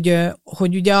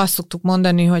 hogy ugye azt szoktuk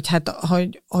mondani,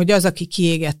 hogy az, aki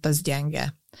kiégett, az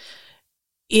gyenge.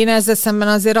 Én ezzel szemben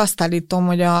azért azt állítom,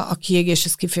 hogy a kiégés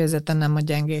ez kifejezetten nem a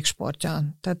gyengék sportja.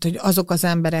 Tehát, hogy azok az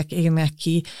emberek égnek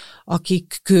ki,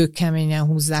 akik kőkeményen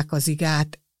húzzák az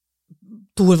igát,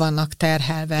 túl vannak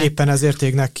terhelve. Éppen ezért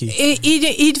égnek ki.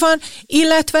 Így van,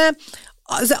 illetve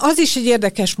az is egy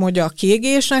érdekes módja a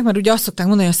kiégésnek, mert ugye azt szokták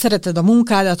mondani, hogy ha szereted a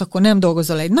munkádat, akkor nem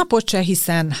dolgozol egy napot se,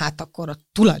 hiszen hát akkor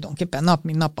tulajdonképpen nap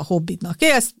mint nap a hobbidnak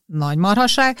élsz, nagy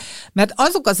marhaság, mert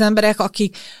azok az emberek,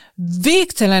 akik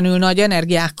végtelenül nagy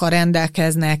energiákkal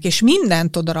rendelkeznek, és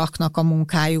mindent odaraknak a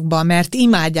munkájukba, mert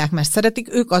imádják, mert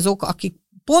szeretik, ők azok, akik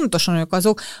pontosan ők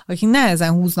azok, akik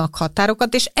nehezen húznak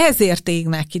határokat, és ezért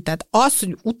égnek ki. Tehát az,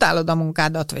 hogy utálod a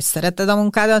munkádat, vagy szereted a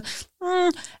munkádat,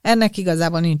 ennek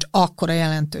igazából nincs akkora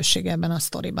jelentősége ebben a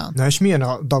sztoriban. Na és milyen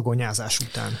a dagonyázás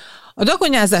után? A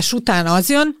dagonyázás után az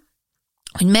jön,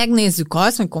 hogy megnézzük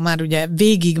azt, amikor már ugye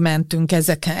végigmentünk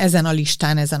ezen a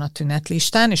listán, ezen a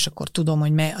tünetlistán, és akkor tudom,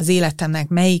 hogy az életemnek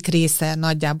melyik része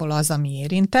nagyjából az, ami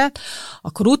érintett,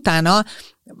 akkor utána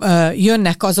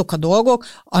jönnek azok a dolgok,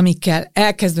 amikkel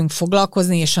elkezdünk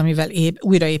foglalkozni, és amivel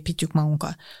újraépítjük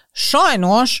magunkat.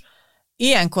 Sajnos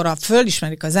ilyenkor,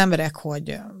 fölismerik az emberek,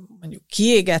 hogy mondjuk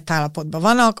kiégett állapotban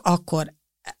vannak, akkor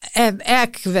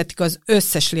elkövetik az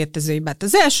összes létező hibát.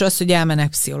 Az első az, hogy elmennek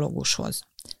pszichológushoz.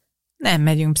 Nem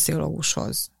megyünk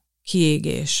pszichológushoz.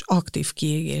 Kiégés, aktív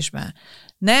kiégésben.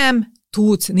 Nem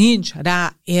tudsz, nincs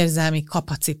rá érzelmi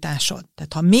kapacitásod.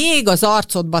 Tehát ha még az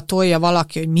arcodba tolja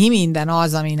valaki, hogy mi minden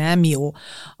az, ami nem jó,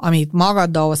 amit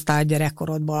magaddal hoztál a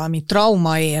gyerekkorodból, ami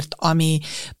trauma ért, ami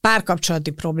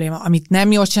párkapcsolati probléma, amit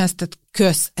nem jól csinálsz, tehát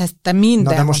ezt te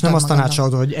minden. Na de most nem azt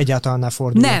tanácsolod, hogy egyáltalán ne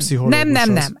fordulj a pszichológushoz.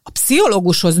 Nem. A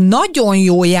pszichológushoz nagyon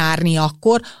jó járni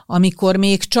akkor, amikor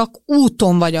még csak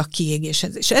úton vagy a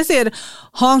kiégéshez. És ezért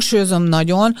hangsúlyozom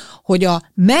nagyon, hogy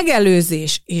a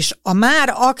megelőzés és a már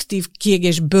aktív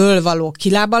kiégésből való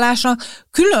kilábalásnak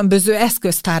különböző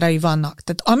eszköztárai vannak.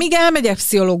 Tehát amíg elmegyek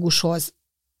pszichológushoz,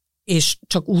 és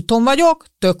csak úton vagyok,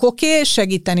 tök oké,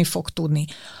 segíteni fog tudni.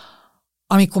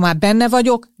 Amikor már benne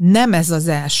vagyok, nem ez az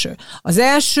első. Az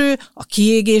első a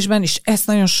kiégésben, és ezt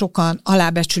nagyon sokan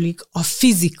alábecsülik, a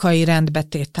fizikai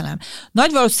rendbetételem.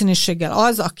 Nagy valószínűséggel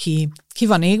az, aki ki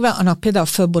van égve, annak például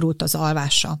fölborult az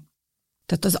alvása.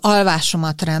 Tehát az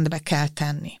alvásomat rendbe kell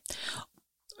tenni.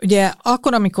 Ugye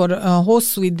akkor, amikor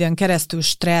hosszú időn keresztül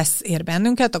stressz ér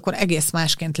bennünket, akkor egész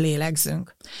másként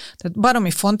lélegzünk. Tehát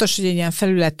baromi fontos, hogy egy ilyen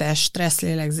felületes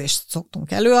stresszlélegzést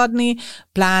szoktunk előadni,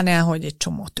 pláne, hogy egy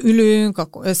csomót ülünk,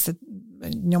 akkor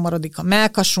összenyomorodik a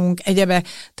mellkasunk, egyebek,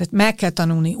 tehát meg kell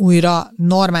tanulni újra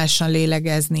normálisan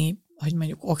lélegezni, hogy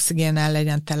mondjuk oxigénnel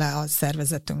legyen tele a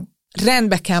szervezetünk.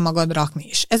 Rendbe kell magad rakni.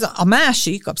 És ez a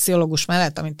másik, a pszichológus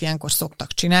mellett, amit ilyenkor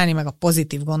szoktak csinálni, meg a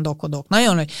pozitív gondolkodók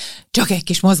nagyon, hogy csak egy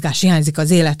kis mozgás hiányzik az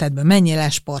életedből, menjél el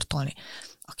sportolni.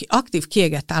 Aki aktív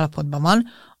kiégett állapotban van,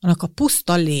 annak a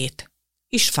puszta lét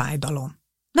is fájdalom.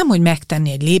 Nem, hogy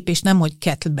megtenni egy lépést, nem, hogy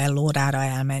kettlebell órára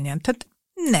elmenjen. Tehát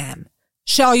nem.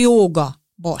 Se a jóga.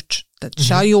 Bocs. Tehát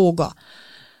se a jóga.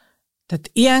 Tehát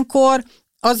ilyenkor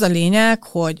az a lényeg,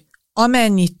 hogy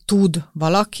amennyit tud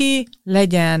valaki,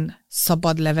 legyen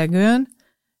szabad levegőn,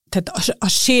 tehát a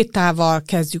sétával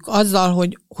kezdjük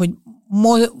azzal,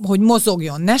 hogy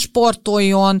mozogjon, ne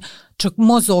sportoljon, csak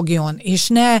mozogjon, és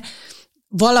ne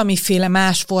valamiféle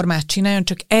más formát csináljon,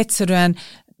 csak egyszerűen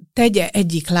tegye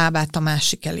egyik lábát a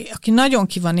másik elé. Aki nagyon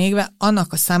ki van égve,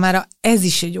 annak a számára ez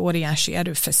is egy óriási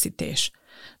erőfeszítés.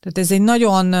 Tehát ez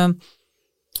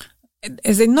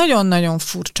egy nagyon-nagyon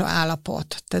furcsa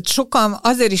állapot. Tehát sokan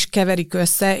azért is keverik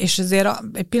össze, és azért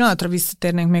egy pillanatra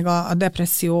visszatérnénk még a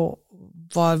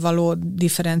depresszióval való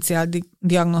differenciál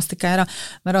diagnosztikára,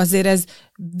 mert azért ez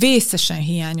vészesen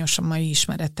hiányos a mai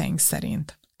ismereteink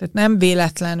szerint. Tehát nem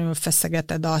véletlenül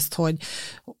feszegeted azt,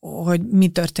 hogy mi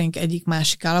történik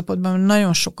egyik-másik állapotban, mert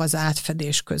nagyon sok az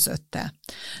átfedés közötte.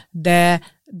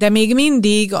 De még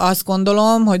mindig azt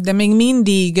gondolom, hogy még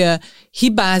mindig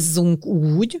hibázzunk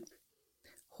úgy,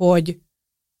 hogy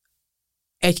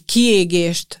egy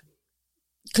kiégést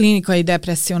klinikai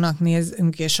depressziónak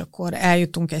nézünk, és akkor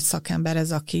eljutunk egy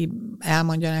szakemberhez, aki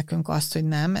elmondja nekünk azt, hogy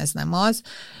nem, ez nem az.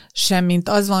 Semmint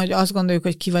az van, hogy azt gondoljuk,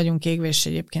 hogy ki vagyunk égve, és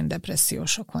egyébként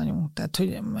depressziósok vagyunk. Tehát,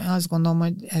 hogy azt gondolom,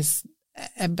 hogy ez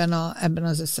ebben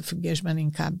az összefüggésben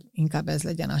inkább ez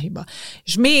legyen a hiba.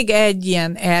 És még egy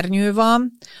ilyen ernyő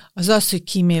van, az, hogy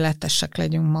kíméletesek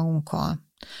legyünk magunkkal.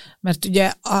 Mert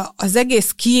ugye az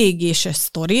egész kiégéses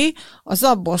sztori az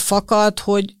abból fakad,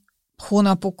 hogy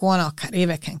hónapokon, akár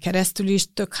éveken keresztül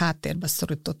is tök háttérbe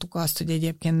szorítottuk azt, hogy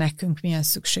egyébként nekünk milyen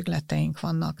szükségleteink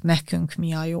vannak, nekünk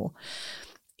mi a jó.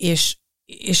 És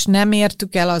és nem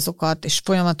értük el azokat, és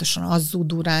folyamatosan az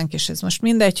zúdul ránk, és ez most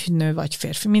mindegy, hogy nő vagy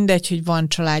férfi, mindegy, hogy van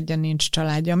családja, nincs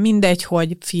családja, mindegy,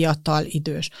 hogy fiatal,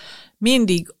 idős.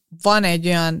 Mindig van egy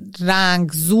olyan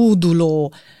ránk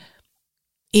zúduló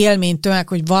élménytömeg,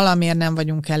 hogy valamiért nem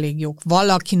vagyunk elég jók.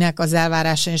 Valakinek az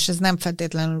elvárása, és ez nem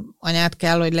feltétlenül anyád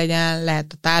kell, hogy legyen,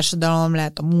 lehet a társadalom,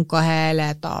 lehet a munkahely,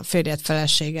 lehet a férjed,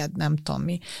 feleséged, nem tudom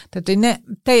mi. Tehát, hogy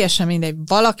teljesen mindegy,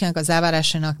 valakinek az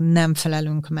elvárásainak nem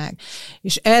felelünk meg.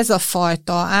 És ez a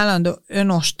fajta állandó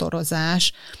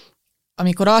önostorozás,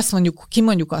 amikor azt mondjuk,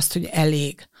 kimondjuk azt, hogy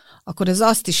elég, akkor ez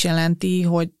azt is jelenti,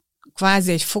 hogy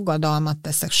kvázi egy fogadalmat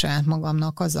teszek saját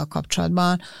magamnak azzal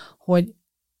kapcsolatban, hogy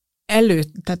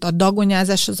tehát a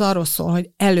dagonyázás az arról szól, hogy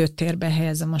előtérbe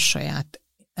helyezem a saját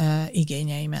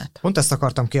igényeimet. Pont ezt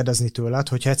akartam kérdezni tőled,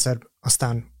 hogyha egyszer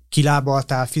aztán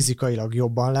kilábaltál, fizikailag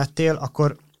jobban lettél,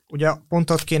 akkor ugye pont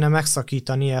ott kéne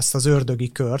megszakítani ezt az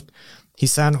ördögi kört,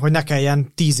 hiszen hogy ne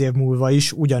kelljen 10 év múlva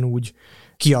is ugyanúgy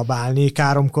kiabálni,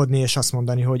 káromkodni, és azt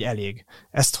mondani, hogy elég.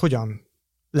 Ezt hogyan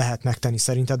lehet megtenni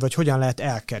szerinted, vagy hogyan lehet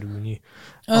elkerülni?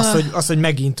 Azt, hogy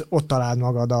megint ott találd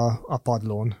magad a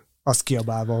padlón, azt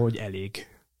kiabálva, hogy elég.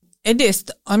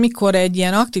 Egyrészt, amikor egy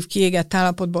ilyen aktív kiégett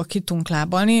állapotból ki tudunk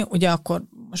lábalni, ugye akkor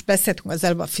most beszéltünk az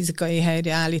előbb a fizikai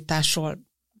helyreállításról,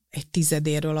 egy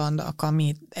 10-éről annak,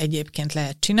 amit egyébként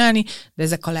lehet csinálni, de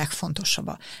ezek a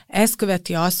legfontosabbak. Ez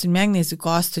követi azt, hogy megnézzük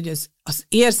azt, hogy az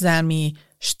érzelmi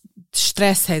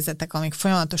stressz helyzetek, amik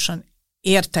folyamatosan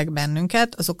értek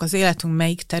bennünket, azok az életünk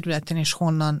melyik területén és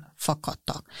honnan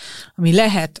fakadtak. Ami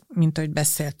lehet, mint ahogy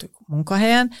beszéltük,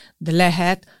 munkahelyen, de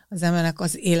lehet az embernek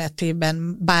az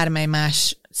életében bármely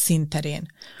más színterén.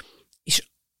 És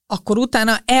akkor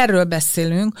utána erről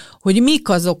beszélünk, hogy mik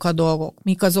azok a dolgok,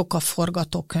 mik azok a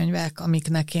forgatókönyvek,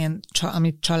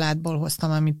 amit családból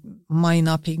hoztam, amit mai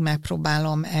napig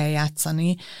megpróbálom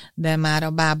eljátszani, de már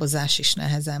a bábozás is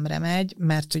nehezemre megy,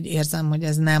 mert úgy érzem, hogy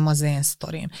ez nem az én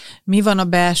sztorim. Mi van a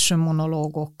belső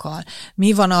monológokkal?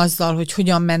 Mi van azzal, hogy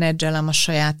hogyan menedzselem a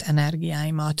saját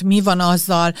energiáimat? Mi van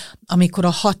azzal, amikor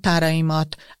a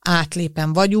határaimat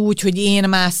átlépem? Vagy úgy, hogy én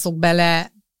mászok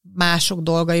bele mások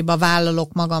dolgaiba,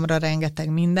 vállalok magamra rengeteg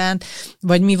mindent,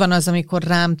 vagy mi van az, amikor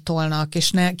rám tolnak,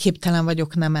 és képtelen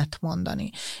vagyok nemet mondani.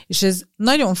 És ez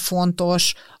nagyon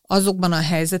fontos azokban a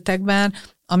helyzetekben,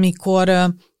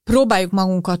 amikor próbáljuk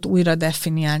magunkat újra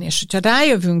definiálni, és hogyha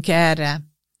rájövünk erre,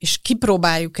 és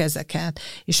kipróbáljuk ezeket,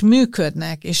 és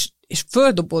működnek, és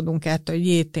földobódunk ettől,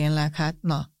 hogy tényleg, hát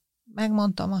na,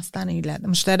 megmondtam, aztán így lehet.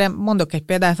 Most erre mondok egy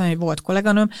példát, hogy volt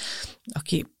kolléganőm,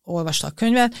 aki olvasta a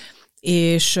könyvet,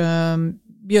 és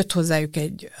jött hozzájuk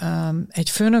egy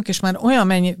főnök, és már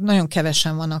nagyon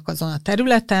kevesen vannak azon a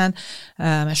területen,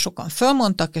 mert sokan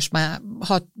fölmondtak, és már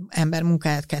 6 ember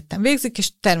munkáját 2 végzik,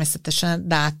 és természetesen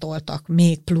dátoltak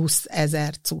még plusz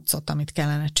 1000 cuccot, amit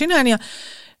kellene csinálnia,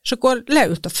 és akkor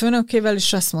leült a főnökével,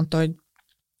 és azt mondta, hogy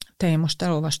én most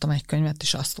elolvastam egy könyvet,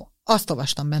 és azt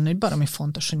olvastam benne, hogy baromi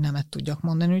fontos, hogy nemet tudjak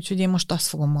mondani, úgyhogy én most azt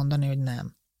fogom mondani, hogy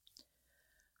nem.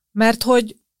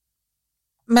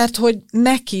 Mert hogy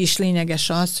neki is lényeges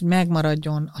az, hogy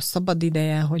megmaradjon a szabad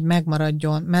ideje, hogy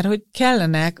megmaradjon, mert hogy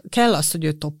kell az, hogy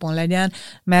ő toppon legyen,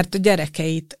 mert a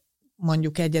gyerekeit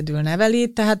mondjuk egyedül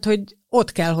neveli, tehát hogy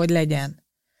ott kell, hogy legyen.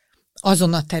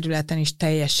 Azon a területen is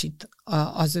teljesít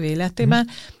az ő életében,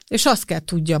 és azt kell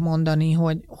tudja mondani,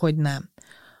 hogy nem.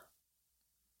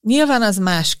 Nyilván az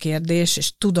más kérdés,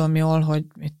 és tudom jól, hogy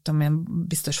mit tudom én,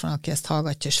 biztos van, aki ezt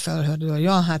hallgatja, és felhördül, hogy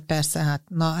ja, hát persze, hát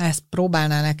na, ezt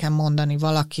próbálná nekem mondani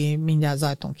valaki, mindjárt az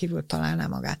ajtón kívül találná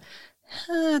magát.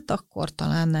 Hát akkor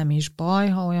talán nem is baj,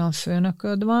 ha olyan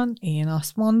főnököd van, én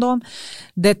azt mondom,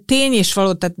 de tény is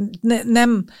való, tehát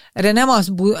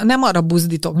nem arra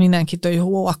buzdítok mindenkit, hogy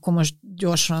akkor most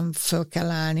gyorsan föl kell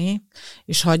állni,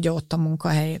 és hagyja ott a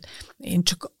munkahelyét. Én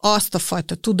csak azt a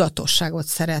fajta tudatosságot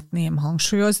szeretném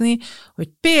hangsúlyozni, hogy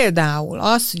például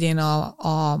az, hogy én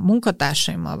a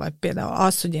munkatársaimmal, vagy például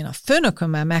az, hogy én a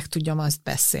főnökömmel meg tudjam azt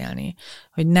beszélni,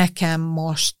 hogy nekem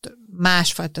most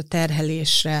másfajta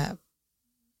terhelésre,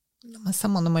 azt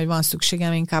nem mondom, hogy van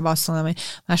szükségem, inkább azt mondom, hogy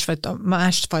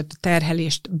másfajta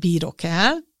terhelést bírok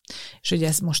el, és hogy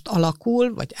ez most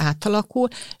alakul, vagy átalakul,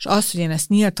 és az, hogy én ezt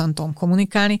nyíltan tudom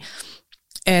kommunikálni,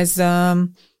 ez,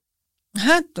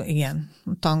 hát igen,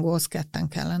 tangóhoz 2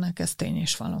 kellenek, ez tény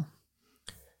és való.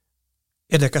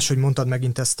 Érdekes, hogy mondtad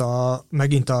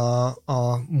megint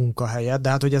a munkahelyet, de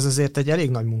hát hogy ez azért egy elég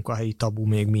nagy munkahelyi tabu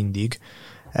még mindig.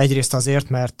 Egyrészt azért,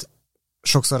 mert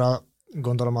sokszor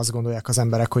gondolom azt gondolják az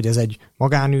emberek, hogy ez egy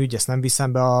magánügy, ezt nem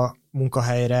viszem be a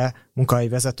munkahelyre, munkahelyi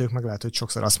vezetők meg lehet, hogy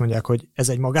sokszor azt mondják, hogy ez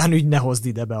egy magánügy, ne hozd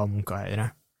ide be a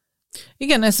munkahelyre.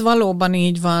 Igen, ez valóban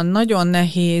így van. Nagyon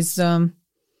nehéz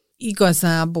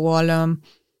igazából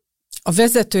a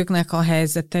vezetőknek a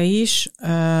helyzete is,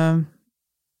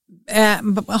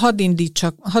 hadd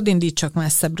indítsak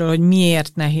messzebbről, hogy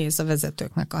miért nehéz a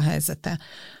vezetőknek a helyzete.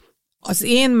 Az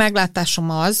én meglátásom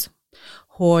az,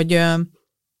 hogy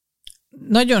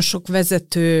nagyon sok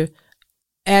vezető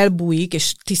elbújik,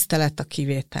 és tisztelet a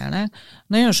kivételnek,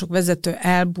 nagyon sok vezető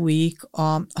elbújik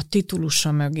a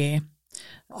titulusa mögé,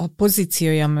 a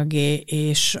pozíciója mögé,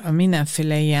 és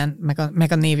mindenféle ilyen,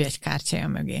 meg a névjegykártyája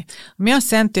mögé. Ami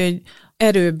azt jelenti, hogy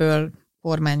erőből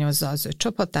kormányozza az ő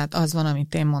csapatát, az van,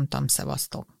 amit én mondtam,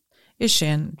 szevasztok. És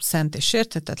én szent és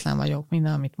érthetetlen vagyok,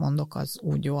 minden, amit mondok, az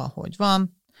úgy jó, ahogy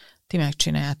van, ti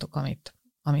megcsináljátok,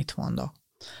 amit mondok.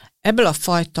 Ebből a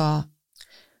fajta,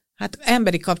 hát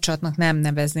emberi kapcsolatnak nem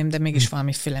nevezném, de mégis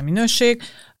valamiféle minőség,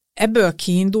 ebből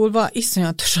kiindulva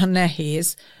iszonyatosan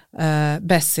nehéz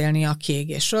beszélni a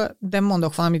kiégésről, de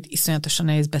mondok valamit, iszonyatosan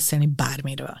nehéz beszélni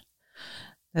bármiről.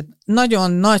 Tehát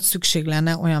nagyon nagy szükség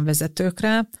lenne olyan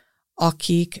vezetőkre,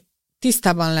 akik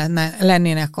tisztában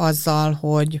lennének azzal,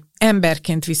 hogy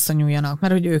emberként viszonyuljanak,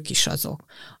 mert hogy ők is azok,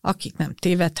 akik nem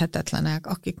tévedhetetlenek,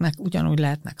 akiknek ugyanúgy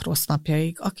lehetnek rossz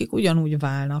napjaik, akik ugyanúgy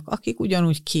válnak, akik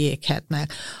ugyanúgy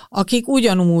kiéghetnek, akik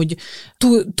ugyanúgy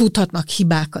tudhatnak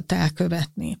hibákat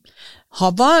elkövetni.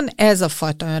 Ha van ez a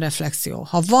fajta önreflexió,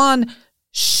 ha van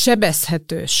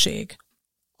sebezhetőség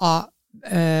a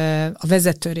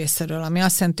vezető részéről, ami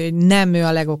azt jelenti, hogy nem ő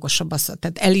a legokosabb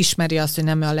tehát elismeri azt, hogy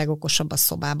nem ő a legokosabb a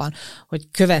szobában, hogy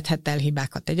követhet el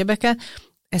hibákat, egyebeket,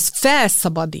 ez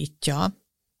felszabadítja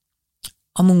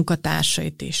a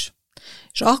munkatársait is.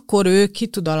 És akkor ő ki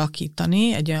tud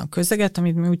alakítani egy olyan közeget,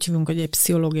 amit mi úgy hívunk, hogy egy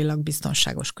pszichológiailag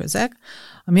biztonságos közeg,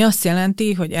 ami azt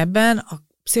jelenti, hogy ebben a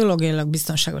pszichológiailag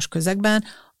biztonságos közegben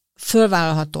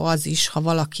fölvállalható az is, ha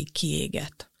valaki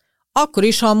kiéget. Akkor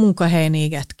is, ha a munkahelyen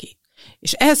éget ki.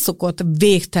 És ez szokott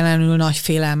végtelenül nagy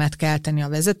félelmet kelteni a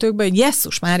vezetőkbe, hogy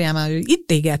Jesszus Máriám, hogy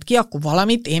itt égett ki, akkor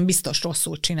valamit én biztos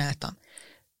rosszul csináltam.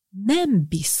 Nem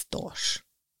biztos.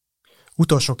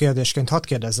 Utolsó kérdésként hadd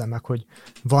kérdezzem meg, hogy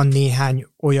van néhány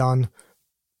olyan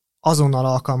azonnal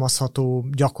alkalmazható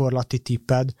gyakorlati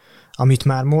tipped, amit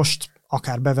már most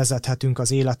akár bevezethetünk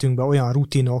az életünkbe, olyan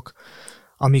rutinok,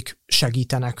 amik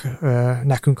segítenek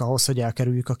nekünk ahhoz, hogy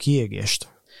elkerüljük a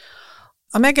kiégést?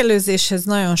 A megelőzéshez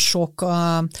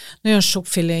nagyon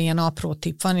sokféle ilyen apró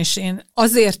tipp van, és én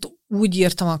azért úgy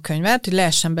írtam a könyvet, hogy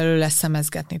lehessen belőle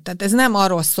szemezgetni. Tehát ez nem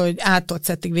arról szól, hogy A-tól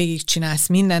Z-ig végigcsinálsz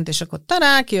mindent, és akkor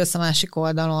kijössz a másik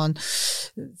oldalon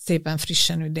szépen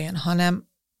frissen üdén, hanem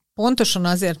pontosan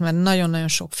azért, mert nagyon-nagyon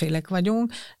sokfélek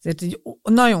vagyunk, ezért egy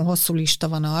nagyon hosszú lista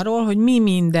van arról, hogy mi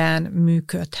minden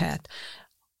működhet.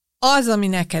 Az, ami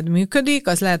neked működik,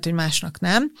 az lehet, hogy másnak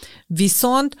nem,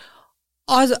 viszont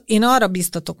én arra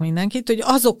biztatok mindenkit, hogy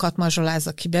azokat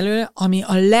mazsolázza ki belőle, ami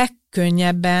a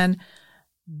legkönnyebben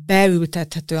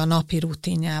beültethető a napi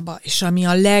rutinjába, és ami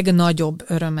a legnagyobb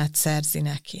örömet szerzi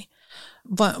neki.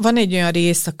 Van egy olyan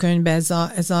rész a könyvben,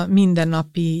 ez a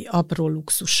mindennapi apró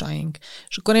luxusaink.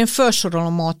 És akkor én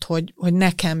felsorolom ott, hogy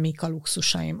nekem mik a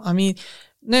luxusaim, ami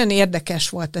nagyon érdekes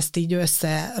volt ezt így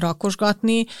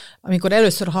összerakosgatni. Amikor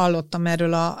először hallottam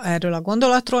erről a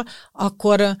gondolatról,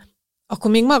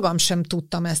 akkor még magam sem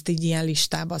tudtam ezt így ilyen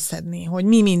listába szedni, hogy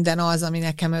mi minden az, ami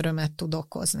nekem örömet tud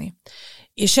okozni.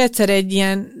 És egyszer egy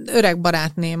ilyen öreg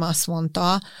barátném azt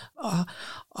mondta,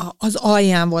 az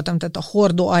alján voltam, tehát a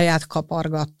hordó alját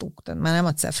kapargattuk, tehát már nem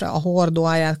a cefre, a hordó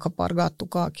alját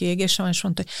kapargattuk a kiégésem, és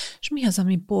mondta, hogy és mi az,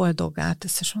 ami boldogá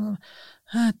tesz? És mondom,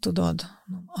 hát tudod,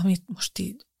 amit most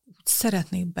így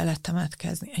szeretnék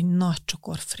beletemetkezni egy nagy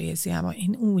csokor fréziába,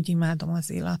 én úgy imádom az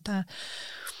illatát.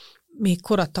 Még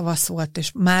kora tavasz volt,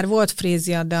 és már volt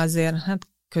frézia, de azért hát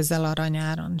közel arra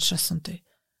nyáron, és azt mondta, hogy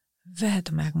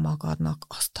vedd meg magadnak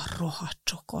azt a rohadt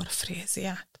csokor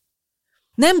fréziát.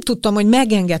 Nem tudtam, hogy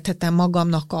megengedhetem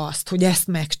magamnak azt, hogy ezt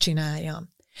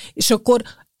megcsináljam. És akkor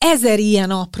 1000 ilyen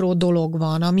apró dolog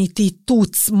van, amit így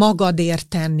tudsz magadért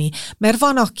tenni. Mert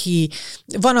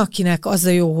van akinek az a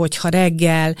jó, hogyha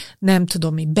reggel, nem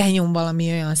tudom, benyom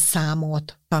valami olyan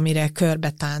számot, amire körbe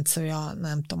táncolja,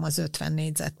 nem tudom, az 50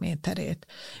 négyzetméterét.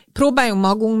 Próbáljunk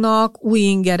magunknak új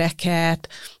ingereket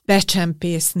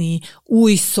becsempészni,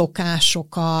 új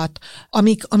szokásokat,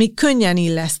 amik könnyen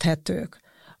illeszthetők.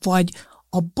 Vagy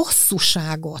a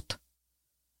bosszúságot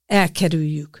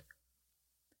elkerüljük.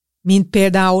 Mint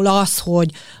például az,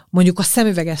 hogy mondjuk a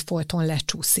szemüveget folyton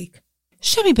lecsúszik.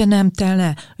 Semmiben nem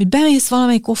telne, hogy bemész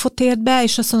valamelyik ofotértbe,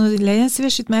 és azt mondod, hogy legyen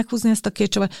szíves itt meghúzni ezt a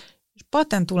két csapat, és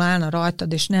patentul állna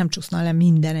rajtad, és nem csúszna le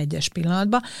minden egyes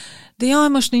pillanatban, de jaj,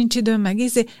 most nincs időm meg,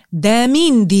 de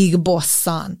mindig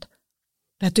bosszant.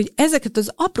 Tehát, hogy ezeket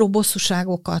az apró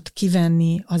bosszúságokat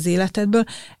kivenni az életedből,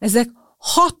 ezek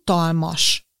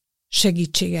hatalmas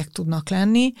segítségek tudnak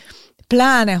lenni,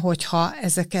 pláne, hogyha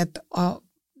ezeket a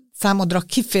számodra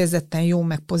kifejezetten jó,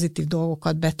 meg pozitív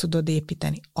dolgokat be tudod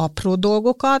építeni. Apró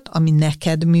dolgokat, ami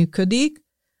neked működik,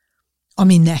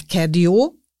 ami neked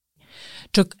jó,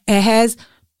 csak ehhez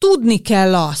tudni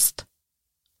kell azt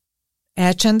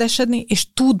elcsendesedni,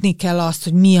 és tudni kell azt,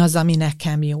 hogy mi az, ami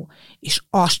nekem jó, és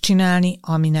azt csinálni,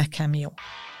 ami nekem jó.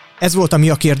 Ez volt a Mi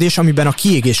a kérdés, amiben a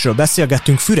kiégésről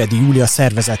beszélgettünk Füredi Júlia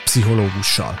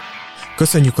szervezetpszichológussal.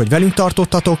 Köszönjük, hogy velünk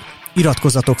tartottatok,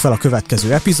 iratkozzatok fel a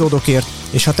következő epizódokért,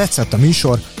 és ha tetszett a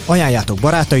műsor, ajánljátok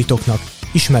barátaitoknak,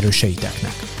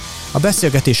 ismerőseiteknek. A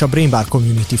beszélgetés a Brain Bar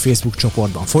Community Facebook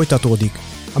csoportban folytatódik,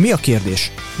 a Mi a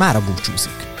kérdés mára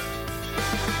búcsúzik.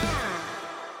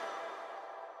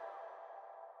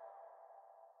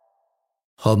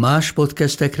 Ha más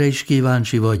podcastekre is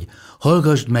kíváncsi vagy,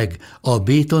 hallgassd meg a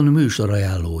Béton műsor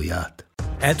ajánlóját.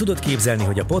 El tudod képzelni,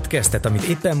 hogy a podcastet, amit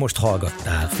éppen most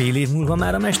hallgattál, fél év múlva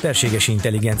már a mesterséges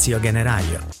intelligencia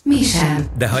generálja? Mi sem.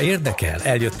 De ha érdekel,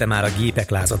 eljött már a gépek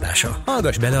lázadása.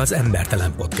 Hallgass bele az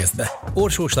Embertelen podcastbe.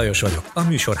 Orsós Lajos vagyok, a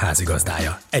műsor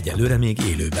házigazdája. Egyelőre még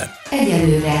élőben.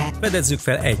 Egyelőre. Fedezzük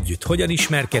fel együtt, hogyan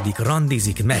ismerkedik,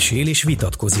 randizik, mesél és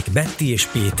vitatkozik Betty és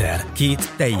Péter,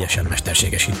 két teljesen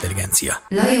mesterséges intelligencia.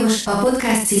 Lajos, a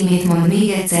podcast címét mond még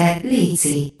egyszer,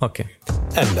 léci. Oké.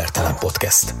 Embertelen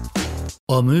podcast.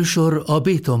 A műsor a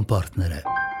Béton partnere.